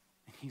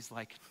 And he's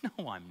like,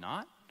 no, I'm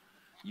not.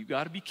 You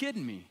got to be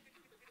kidding me.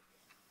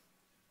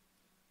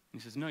 And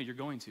he says, no, you're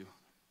going to.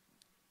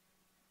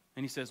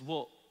 And he says,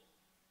 well,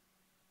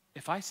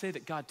 if I say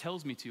that God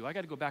tells me to, I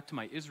got to go back to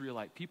my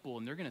Israelite people,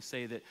 and they're going to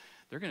say that,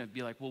 they're going to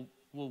be like, well,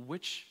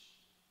 which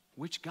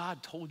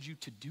God told you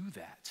to do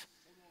that?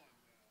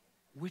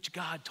 Which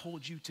God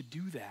told you to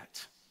do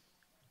that?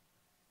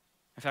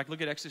 In fact,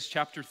 look at Exodus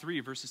chapter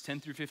 3, verses 10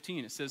 through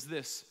 15. It says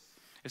this.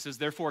 It says,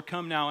 therefore,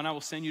 come now, and I will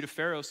send you to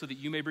Pharaoh so that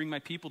you may bring my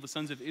people, the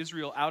sons of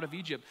Israel, out of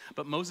Egypt.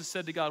 But Moses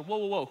said to God,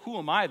 whoa, who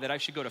am I that I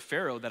should go to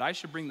Pharaoh, that I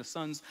should bring the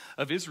sons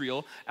of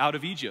Israel out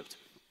of Egypt?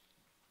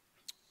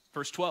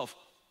 Verse 12,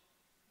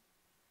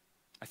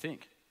 I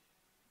think.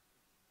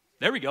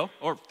 There we go,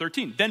 or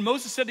 13. Then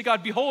Moses said to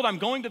God, behold, I'm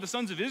going to the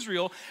sons of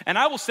Israel, and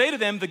I will say to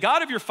them, the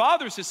God of your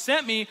fathers has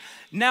sent me.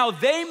 Now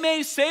they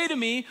may say to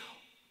me,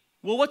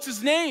 well, what's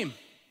his name?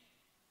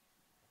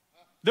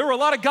 There were a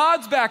lot of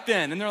gods back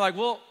then. And they're like,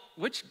 well,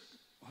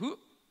 who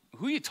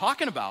are you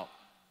talking about?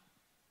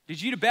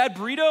 Did you eat a bad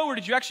burrito, or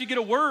did you actually get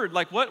a word?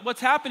 Like,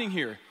 what's happening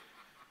here?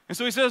 And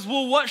so he says,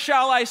 well, what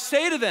shall I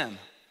say to them?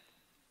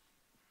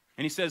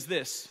 And he says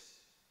this.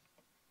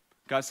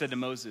 God said to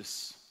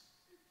Moses,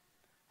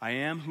 I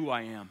am who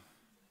I am.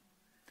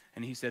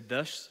 And he said,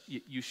 thus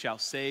you shall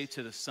say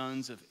to the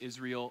sons of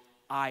Israel,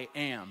 I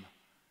am,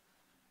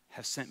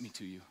 has sent me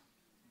to you.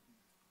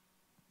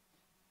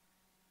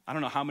 I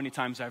don't know how many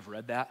times I've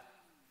read that.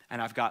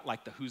 and I've got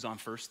like the who's on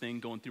first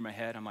thing going through my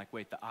head. I'm like,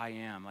 wait, the I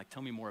am. Like,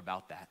 tell me more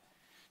about that.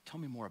 Tell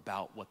me more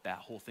about what that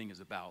whole thing is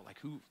about. Like,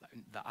 who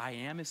the I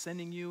am is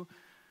sending you?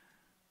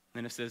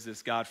 Then it says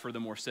this, God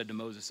furthermore said to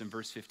Moses in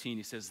verse 15,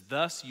 he says,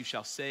 thus you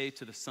shall say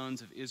to the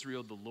sons of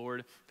Israel, the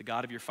Lord, the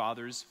God of your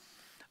fathers,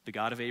 the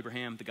God of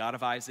Abraham, the God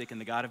of Isaac, and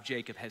the God of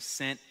Jacob has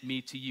sent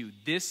me to you.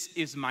 This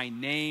is my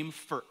name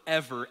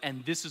forever,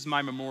 and this is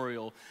my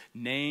memorial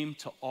name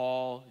to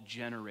all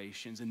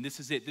generations. And this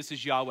is it. This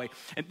is Yahweh.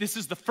 And this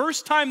is the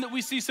first time that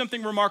we see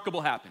something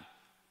remarkable happen.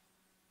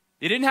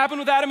 It didn't happen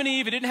with Adam and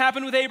Eve. It didn't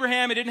happen with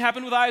Abraham. It didn't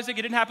happen with Isaac.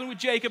 It didn't happen with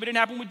Jacob. It didn't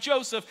happen with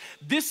Joseph.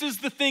 This is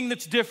the thing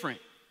that's different.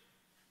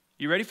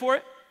 You ready for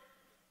it?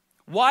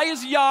 Why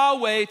is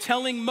Yahweh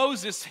telling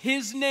Moses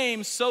his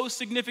name so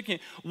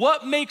significant?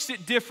 What makes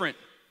it different?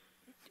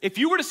 If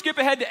you were to skip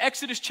ahead to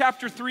Exodus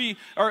chapter 3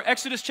 or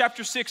Exodus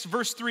chapter 6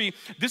 verse 3,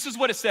 this is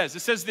what it says.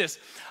 It says this,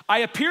 I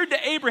appeared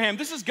to Abraham.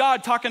 This is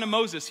God talking to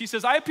Moses. He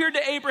says, I appeared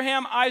to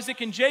Abraham,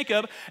 Isaac, and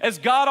Jacob as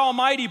God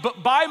Almighty,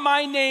 but by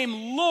my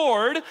name,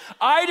 Lord,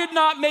 I did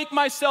not make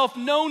myself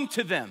known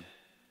to them.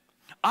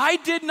 I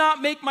did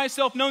not make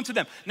myself known to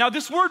them. Now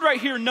this word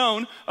right here,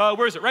 known,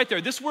 where is it? Right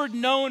there. This word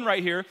known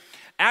right here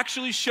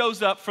actually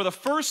shows up for the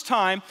first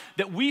time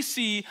that we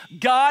see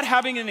God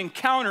having an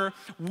encounter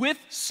with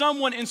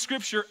someone in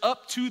Scripture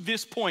up to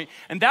this point.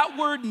 And that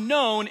word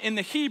known in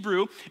the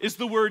Hebrew is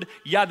the word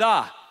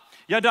yada.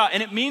 Yada,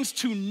 and it means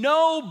to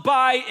know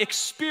by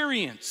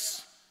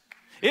experience.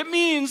 It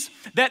means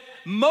that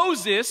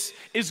Moses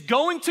is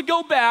going to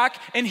go back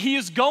and he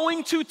is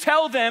going to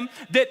tell them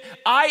that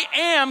I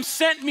am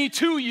sent me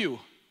to you.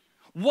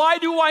 Why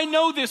do I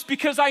know this?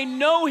 Because I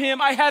know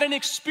him. I had an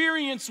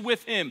experience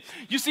with him.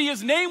 You see,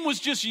 his name was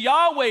just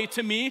Yahweh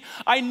to me.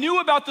 I knew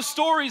about the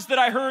stories that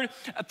I heard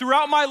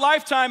throughout my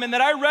lifetime and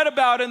that I read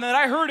about and that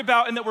I heard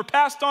about and that were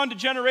passed on to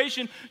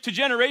generation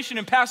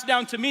and passed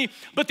down to me.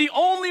 But the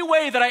only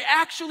way that I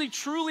actually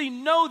truly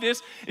know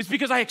this is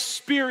because I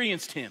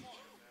experienced him.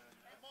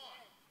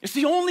 It's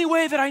the only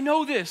way that I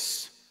know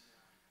this.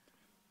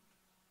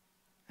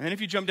 And then if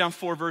you jump down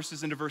 4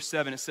 verses into verse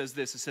 7, it says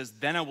this. It says,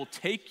 then I will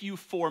take you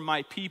for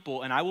my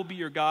people, and I will be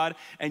your God,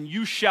 and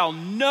you shall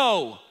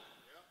know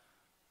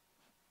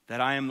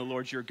that I am the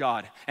Lord your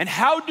God. And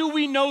how do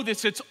we know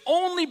this? It's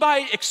only by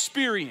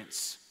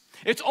experience.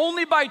 It's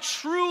only by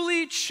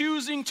truly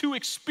choosing to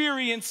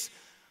experience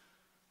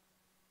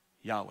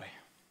Yahweh.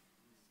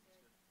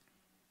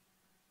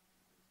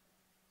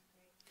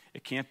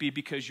 It can't be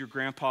because your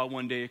grandpa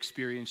one day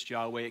experienced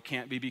Yahweh. It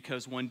can't be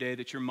because one day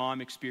that your mom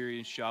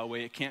experienced Yahweh.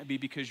 It can't be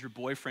because your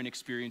boyfriend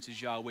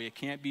experiences Yahweh. It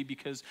can't be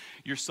because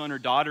your son or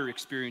daughter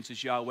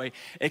experiences Yahweh.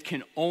 It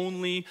can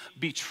only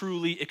be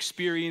truly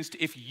experienced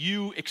if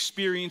you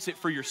experience it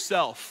for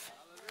yourself.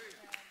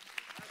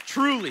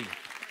 Truly.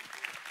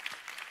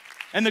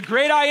 And the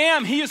great I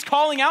am, he is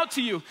calling out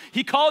to you.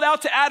 He called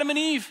out to Adam and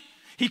Eve.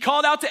 He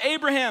called out to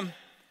Abraham.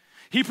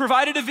 He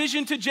provided a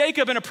vision to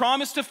Jacob and a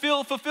promise to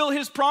fulfill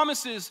his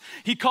promises.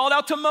 He called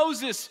out to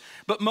Moses,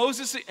 but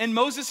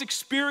Moses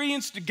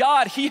experienced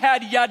God. He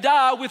had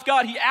yada with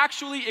God. He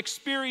actually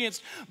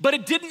experienced, but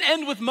it didn't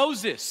end with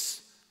Moses.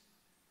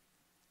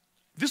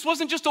 This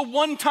wasn't just a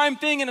one-time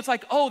thing and it's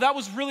like, oh, that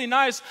was really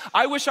nice.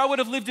 I wish I would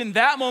have lived in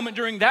that moment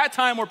during that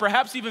time or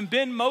perhaps even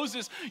been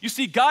Moses. You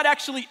see, God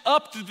actually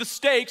upped the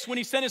stakes when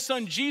he sent his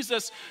son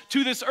Jesus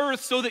to this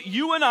earth so that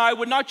you and I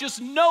would not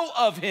just know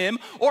of him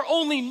or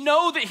only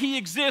know that he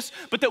exists,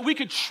 but that we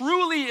could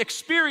truly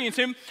experience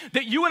him,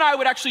 that you and I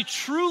would actually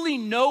truly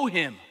know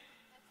him.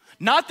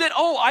 Not that,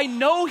 oh, I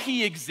know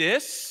he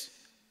exists.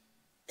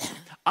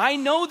 I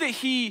know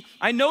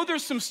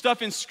there's some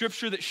stuff in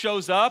Scripture that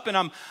shows up and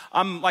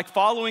I'm like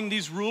following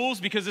these rules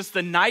because it's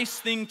the nice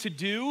thing to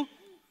do.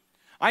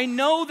 I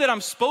know that I'm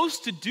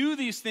supposed to do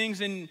these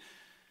things, and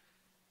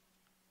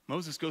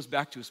Moses goes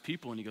back to his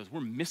people and he goes,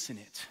 we're missing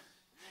it.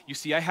 You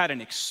see, I had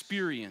an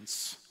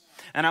experience,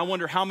 and I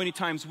wonder how many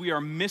times we are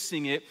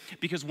missing it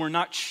because we're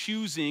not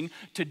choosing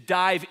to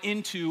dive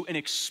into an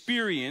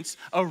experience,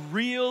 a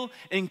real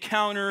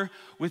encounter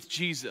with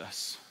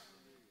Jesus.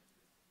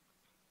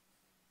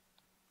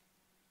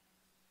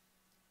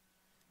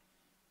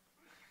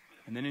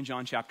 And then in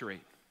John chapter 8,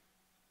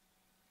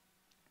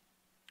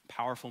 a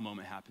powerful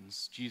moment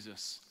happens.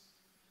 Jesus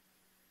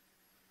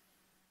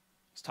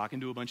is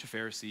talking to a bunch of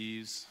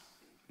Pharisees.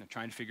 They're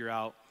trying to figure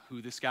out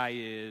who this guy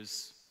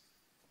is.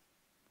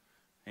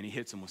 And he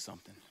hits them with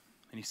something.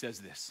 And he says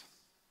this.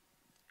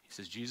 He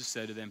says, Jesus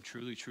said to them,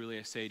 truly, truly,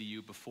 I say to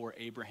you, before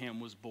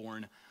Abraham was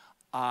born,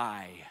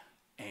 I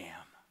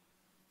am.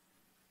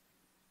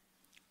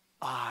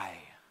 I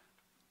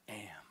am.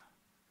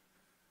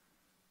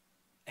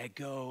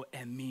 Ego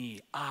and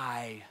me,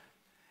 I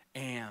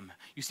am.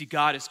 You see,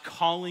 God is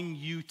calling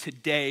you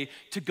today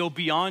to go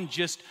beyond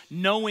just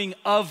knowing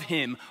of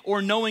him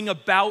or knowing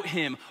about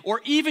him or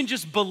even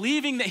just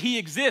believing that he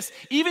exists.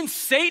 Even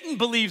Satan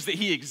believes that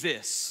he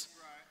exists.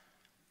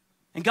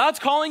 And God's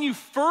calling you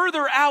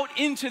further out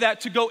into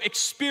that to go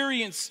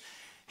experience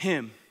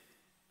him.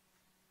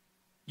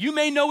 You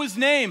may know his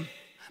name,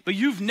 but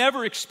you've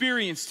never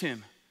experienced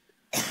him.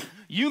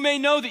 You may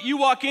know that you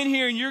walk in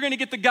here and you're going to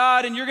get the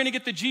God and you're going to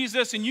get the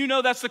Jesus, and you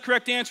know that's the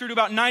correct answer to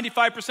about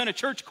 95% of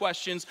church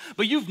questions,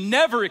 but you've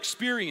never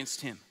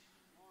experienced him.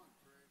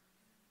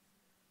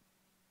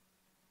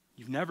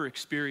 You've never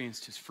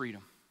experienced his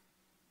freedom.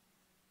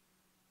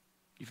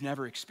 You've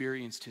never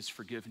experienced his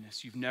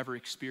forgiveness. You've never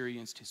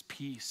experienced his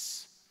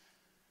peace.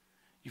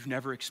 You've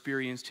never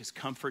experienced his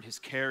comfort, his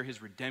care,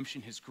 his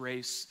redemption, his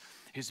grace,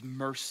 his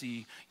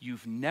mercy.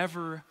 You've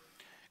never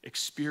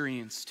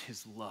experienced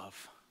his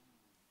love.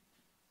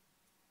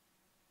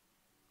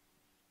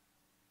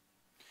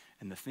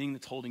 And the thing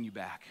that's holding you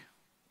back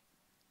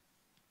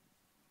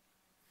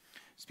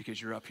is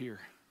because you're up here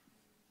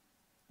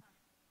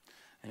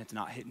and it's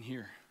not hitting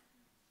here.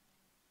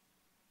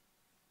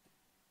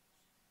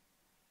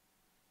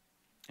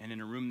 And in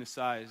a room this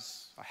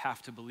size, I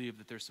have to believe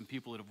that there's some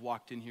people that have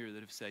walked in here that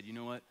have said, you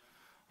know what?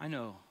 I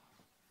know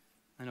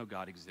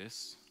God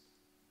exists.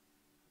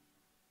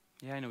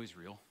 Yeah, I know he's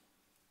real.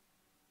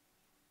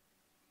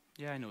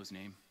 Yeah, I know his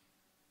name.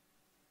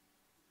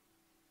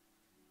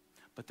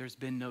 But there's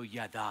been no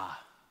yada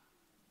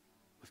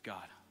with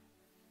God.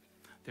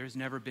 There's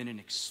never been an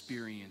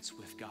experience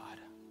with God.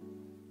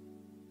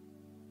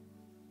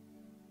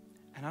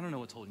 And I don't know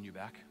what's holding you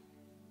back.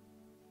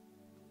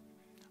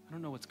 I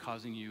don't know what's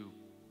causing you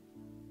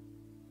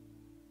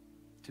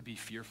to be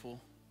fearful.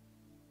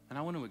 And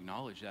I want to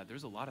acknowledge that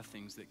there's a lot of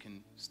things that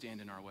can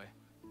stand in our way.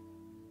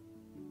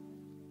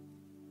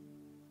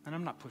 And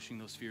I'm not pushing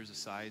those fears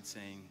aside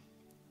saying,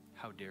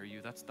 how dare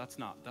you? That's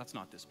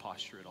not this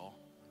posture at all.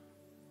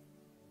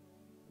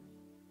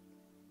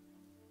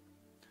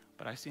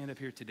 But I stand up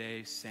here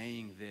today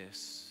saying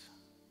this,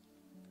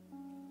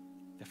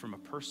 that from a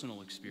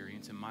personal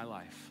experience in my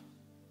life,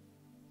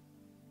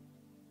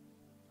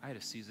 I had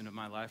a season of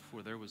my life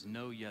where there was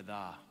no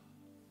yada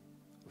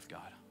with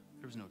God.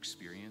 There was no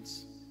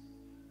experience.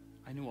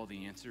 I knew all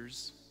the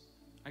answers.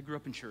 I grew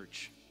up in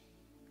church.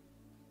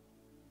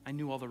 I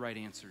knew all the right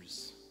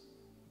answers.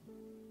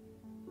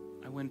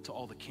 I went to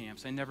all the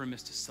camps. I never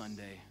missed a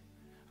Sunday.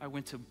 I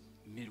went to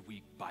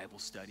midweek Bible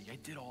study. I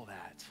did all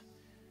that.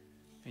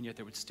 And yet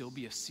there would still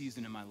be a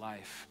season in my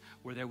life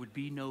where there would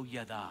be no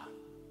yada.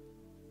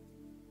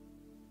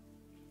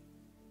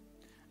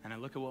 And I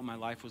look at what my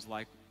life was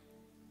like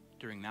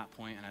during that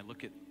point, and I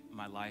look at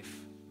my life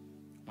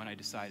when I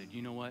decided,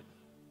 you know what?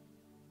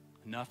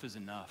 Enough is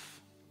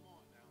enough.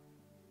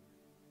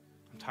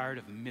 I'm tired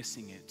of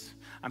missing it.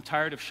 I'm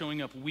tired of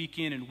showing up week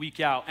in and week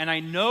out. And I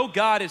know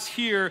God is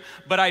here,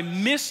 but I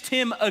missed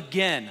him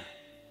again.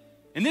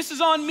 And this is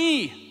on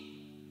me.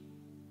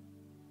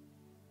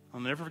 I'll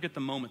never forget the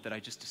moment that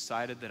I just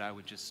decided that I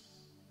would just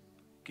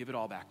give it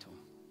all back to him.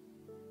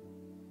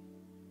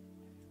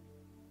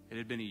 It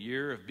had been a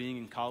year of being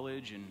in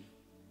college, and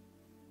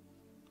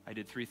I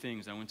did three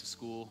things. I went to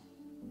school,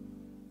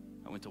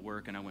 I went to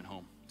work, and I went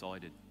home. That's all I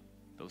did.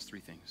 Those three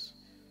things.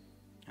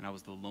 And I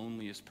was the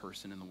loneliest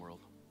person in the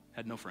world.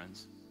 Had no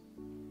friends.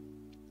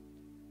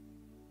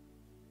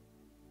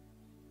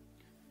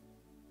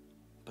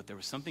 But there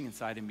was something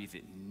inside of me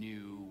that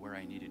knew where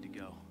I needed to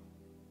go.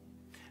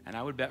 And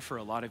I would bet for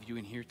a lot of you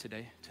in here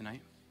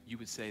tonight, you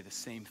would say the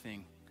same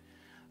thing.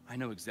 I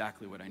know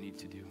exactly what I need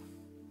to do.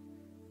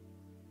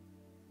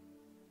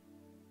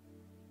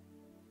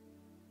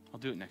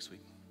 I'll do it next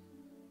week.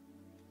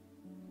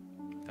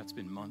 That's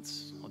been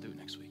months. I'll do it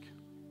next week.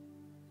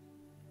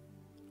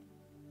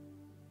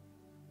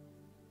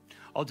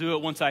 I'll do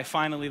it once I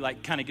finally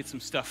kind of get some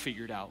stuff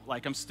figured out.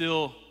 Like I'm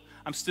still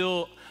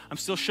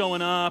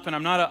showing up, and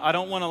I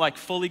don't want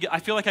to fully I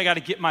feel like I got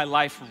to get my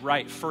life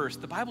right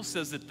first. The Bible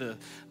says that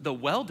the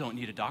well don't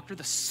need a doctor,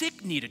 the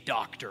sick need a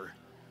doctor.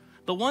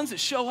 The ones that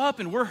show up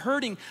and we're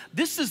hurting,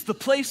 this is the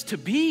place to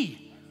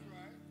be.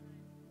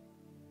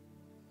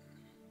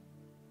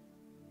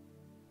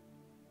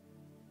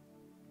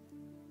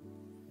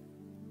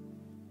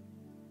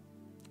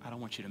 I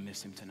don't want you to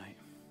miss him tonight.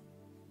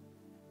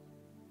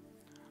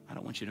 I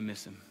don't want you to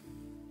miss him.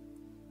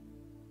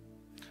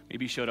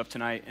 Maybe you showed up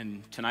tonight,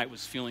 and tonight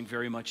was feeling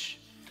very much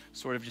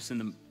sort of just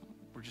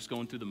we're just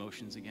going through the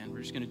motions again.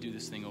 We're just going to do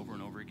this thing over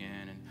and over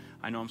again. And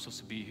I know I'm supposed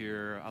to be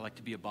here. I like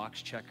to be a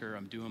box checker.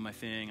 I'm doing my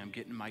thing. I'm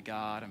getting my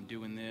God. I'm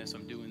doing this,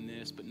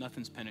 but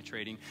nothing's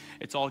penetrating.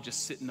 It's all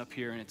just sitting up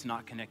here, and it's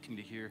not connecting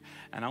to here.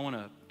 And I want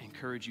to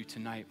encourage you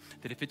tonight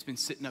that if it's been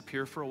sitting up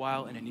here for a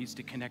while and it needs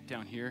to connect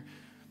down here,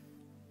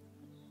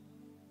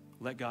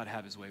 let God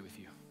have his way with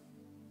you.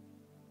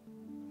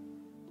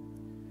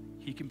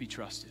 He can be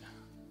trusted.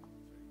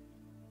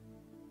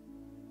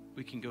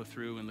 We can go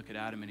through and look at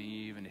Adam and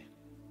Eve and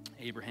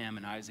Abraham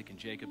and Isaac and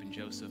Jacob and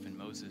Joseph and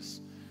Moses,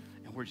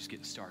 and we're just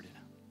getting started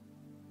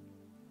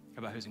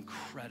about his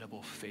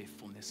incredible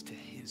faithfulness to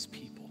his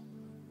people.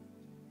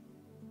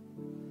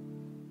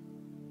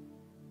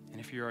 And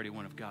if you're already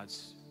one of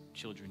God's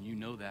children, you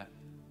know that.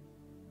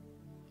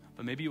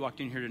 But maybe you walked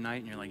in here tonight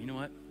and you're like, you know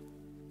what?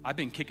 I've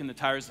been kicking the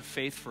tires of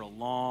faith for a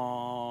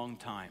long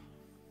time.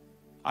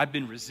 I've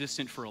been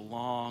resistant for a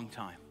long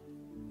time.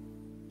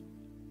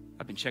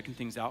 I've been checking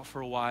things out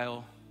for a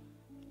while.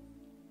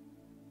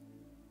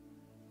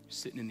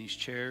 sitting in these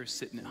chairs,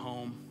 sitting at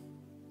home.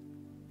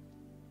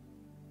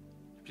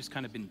 I've just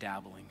kind of been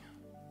dabbling.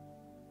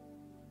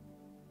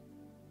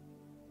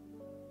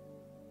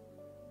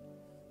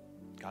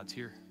 God's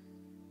here.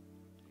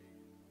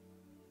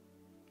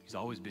 He's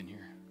always been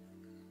here.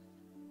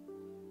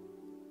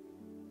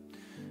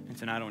 And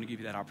tonight I want to give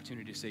you that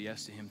opportunity to say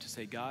yes to him, to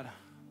say, God,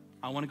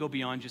 I want to go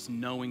beyond just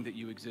knowing that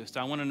you exist.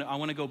 I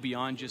want to go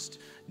beyond just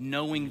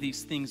knowing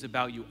these things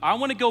about you. I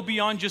want to go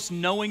beyond just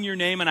knowing your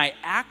name, and I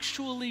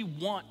actually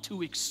want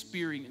to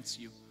experience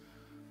you.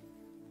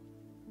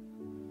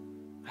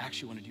 I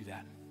actually want to do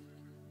that.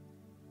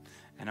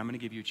 And I'm going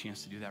to give you a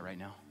chance to do that right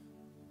now.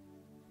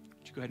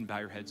 Would you go ahead and bow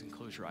your heads and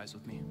close your eyes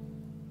with me?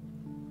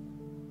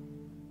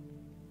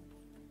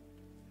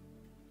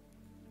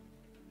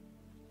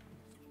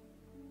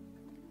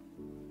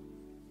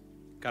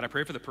 God, I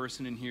pray for the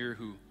person in here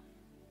who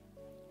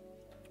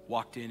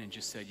walked in and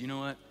just said, you know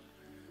what?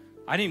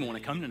 I didn't even want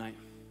to come tonight.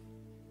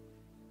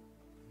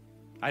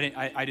 I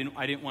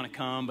didn't want to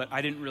come, but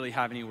I didn't really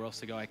have anywhere else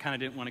to go. I kind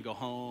of didn't want to go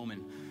home,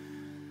 and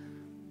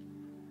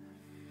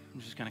I'm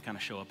just going to kind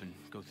of show up and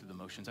go through the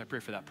motions. I pray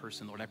for that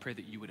person, Lord. I pray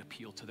that you would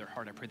appeal to their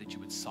heart. I pray that you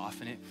would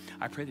soften it.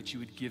 I pray that you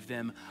would give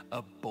them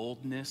a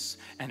boldness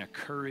and a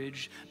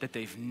courage that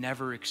they've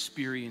never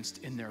experienced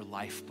in their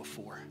life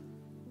before.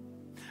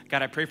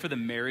 God, I pray for the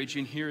marriage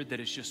in here that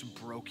is just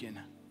broken.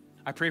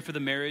 I pray for the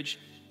marriage.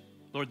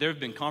 Lord, there have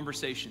been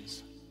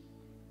conversations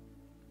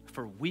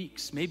for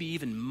weeks, maybe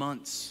even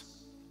months.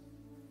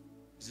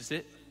 Is this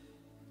it?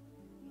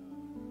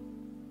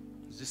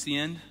 Is this the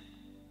end?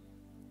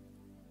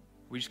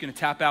 We're just going to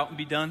tap out and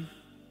be done?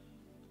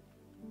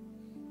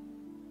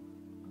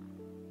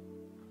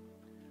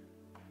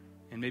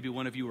 And maybe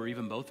one of you or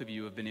even both of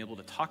you have been able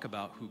to talk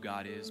about who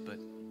God is, but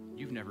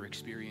you've never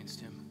experienced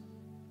him.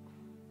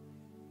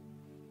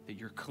 That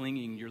you're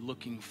clinging, you're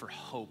looking for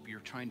hope, you're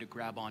trying to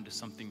grab onto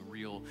something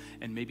real,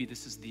 and maybe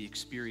this is the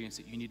experience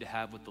that you need to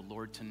have with the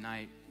Lord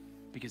tonight,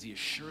 because he is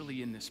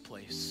surely in this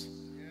place.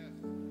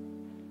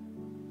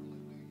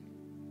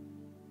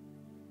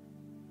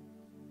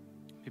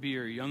 Maybe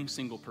you're a young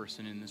single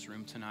person in this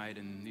room tonight,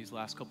 and these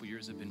last couple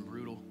years have been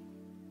brutal.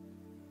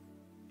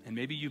 And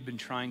maybe you've been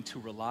trying to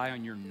rely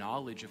on your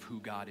knowledge of who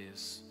God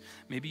is.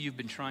 Maybe you've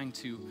been trying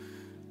to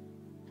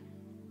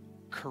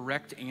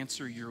correct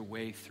answer your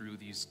way through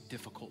these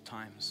difficult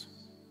times.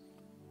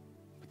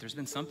 But there's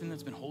been something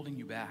that's been holding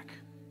you back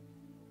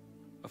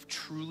of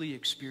truly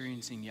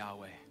experiencing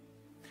Yahweh,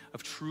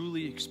 of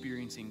truly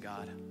experiencing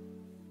God.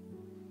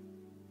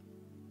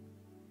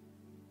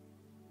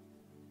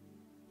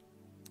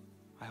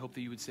 I hope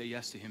that you would say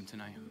yes to him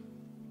tonight.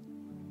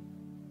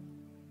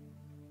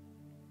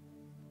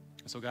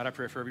 So God, I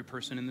pray for every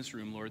person in this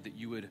room, Lord, that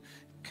you would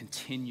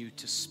continue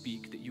to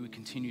speak, that you would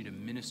continue to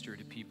minister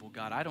to people.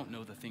 God, I don't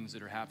know the things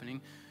that are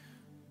happening.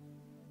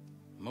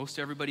 Most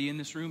everybody in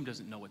this room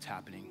doesn't know what's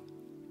happening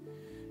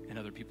in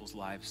other people's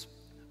lives.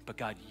 But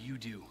God, you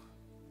do.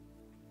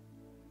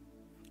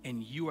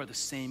 And you are the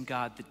same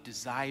God that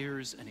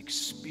desires an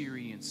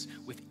experience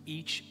with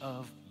each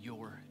of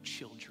your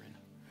children.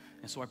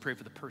 And so I pray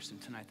for the person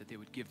tonight that they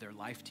would give their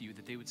life to you,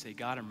 that they would say,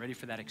 God, I'm ready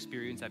for that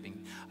experience.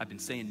 I've been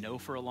saying no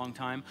for a long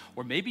time.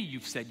 Or maybe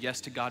you've said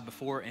yes to God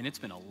before, and it's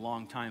been a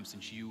long time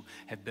since you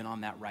have been on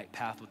that right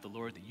path with the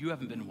Lord, that you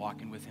haven't been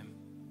walking with him,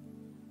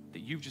 that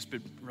you've just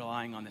been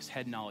relying on this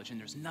head knowledge, and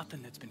there's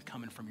nothing that's been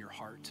coming from your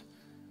heart.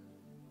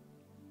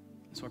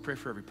 And so I pray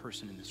for every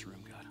person in this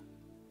room, God.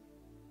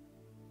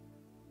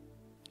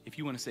 If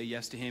you want to say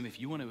yes to him, if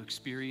you want to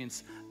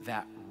experience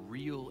that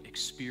real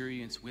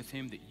experience with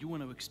him, that you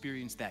want to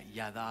experience that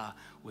yada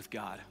with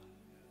God,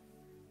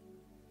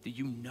 that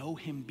you know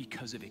him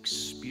because of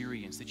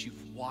experience, that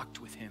you've walked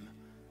with him,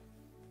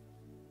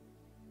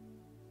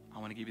 I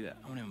want to give you that.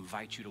 I want to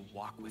invite you to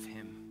walk with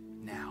him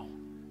now.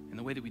 And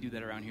the way that we do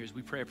that around here is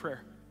we pray a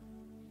prayer.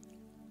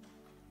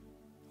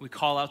 We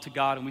call out to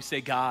God and we say,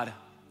 God,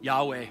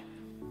 Yahweh,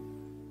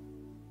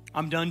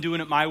 I'm done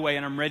doing it my way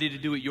and I'm ready to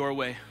do it your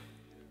way.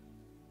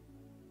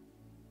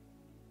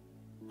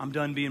 I'm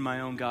done being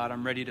my own God.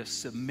 I'm ready to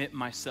submit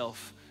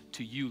myself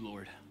to you,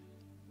 Lord.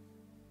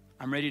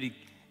 I'm ready to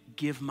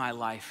give my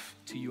life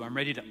to you. I'm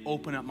ready to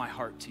open up my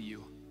heart to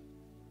you.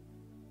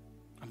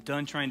 I'm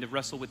done trying to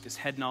wrestle with this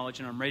head knowledge,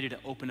 and I'm ready to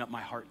open up my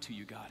heart to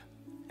you, God.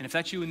 And if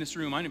that's you in this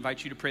room, I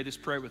invite you to pray this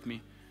prayer with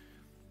me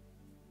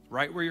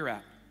right where you're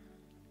at.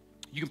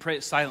 You can pray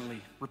it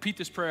silently. Repeat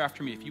this prayer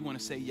after me if you want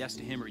to say yes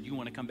to him or you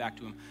want to come back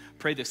to him.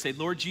 Pray this. Say,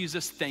 Lord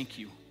Jesus, thank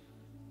you.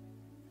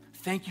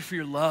 Thank you for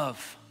your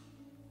love.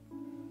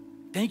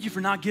 Thank you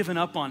for not giving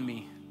up on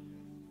me.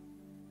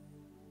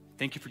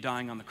 Thank you for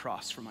dying on the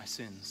cross for my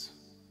sins.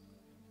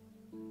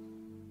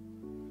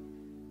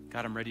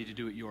 God, I'm ready to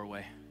do it your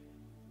way.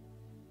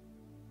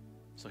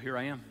 So here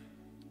I am.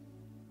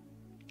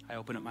 I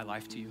open up my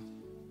life to you.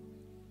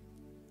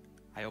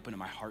 I open up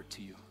my heart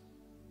to you.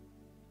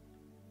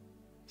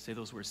 Say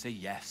those words. Say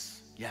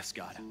yes. Yes,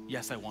 God.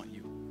 Yes, I want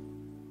you.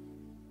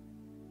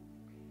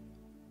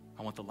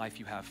 I want the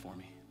life you have for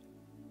me.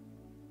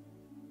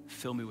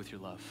 Fill me with your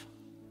love.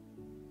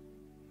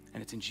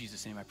 And it's in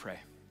Jesus' name I pray.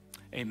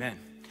 Amen.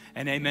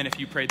 And amen if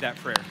you prayed that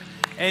prayer.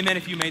 Amen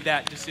if you made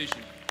that decision.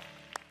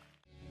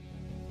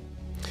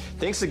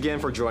 Thanks again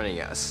for joining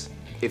us.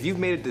 If you've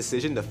made a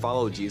decision to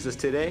follow Jesus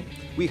today,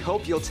 we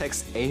hope you'll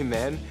text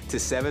AMEN to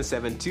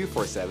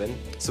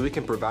 77247 so we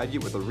can provide you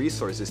with the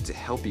resources to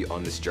help you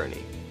on this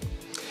journey.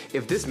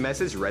 If this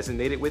message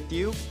resonated with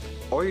you,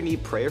 or you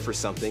need prayer for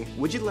something,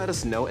 would you let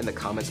us know in the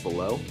comments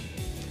below?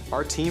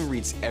 Our team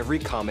reads every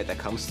comment that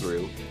comes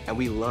through, and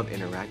we love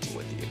interacting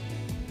with you.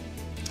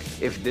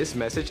 If this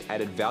message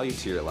added value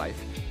to your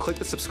life, click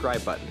the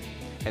subscribe button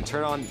and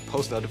turn on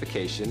post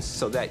notifications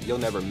so that you'll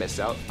never miss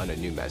out on a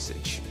new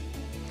message.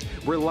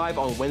 We're live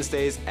on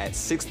Wednesdays at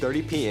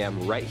 6:30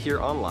 p.m. right here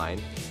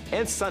online,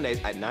 and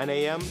Sundays at 9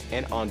 a.m.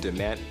 and on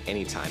demand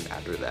anytime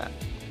after that.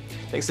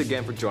 Thanks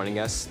again for joining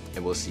us,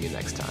 and we'll see you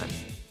next time.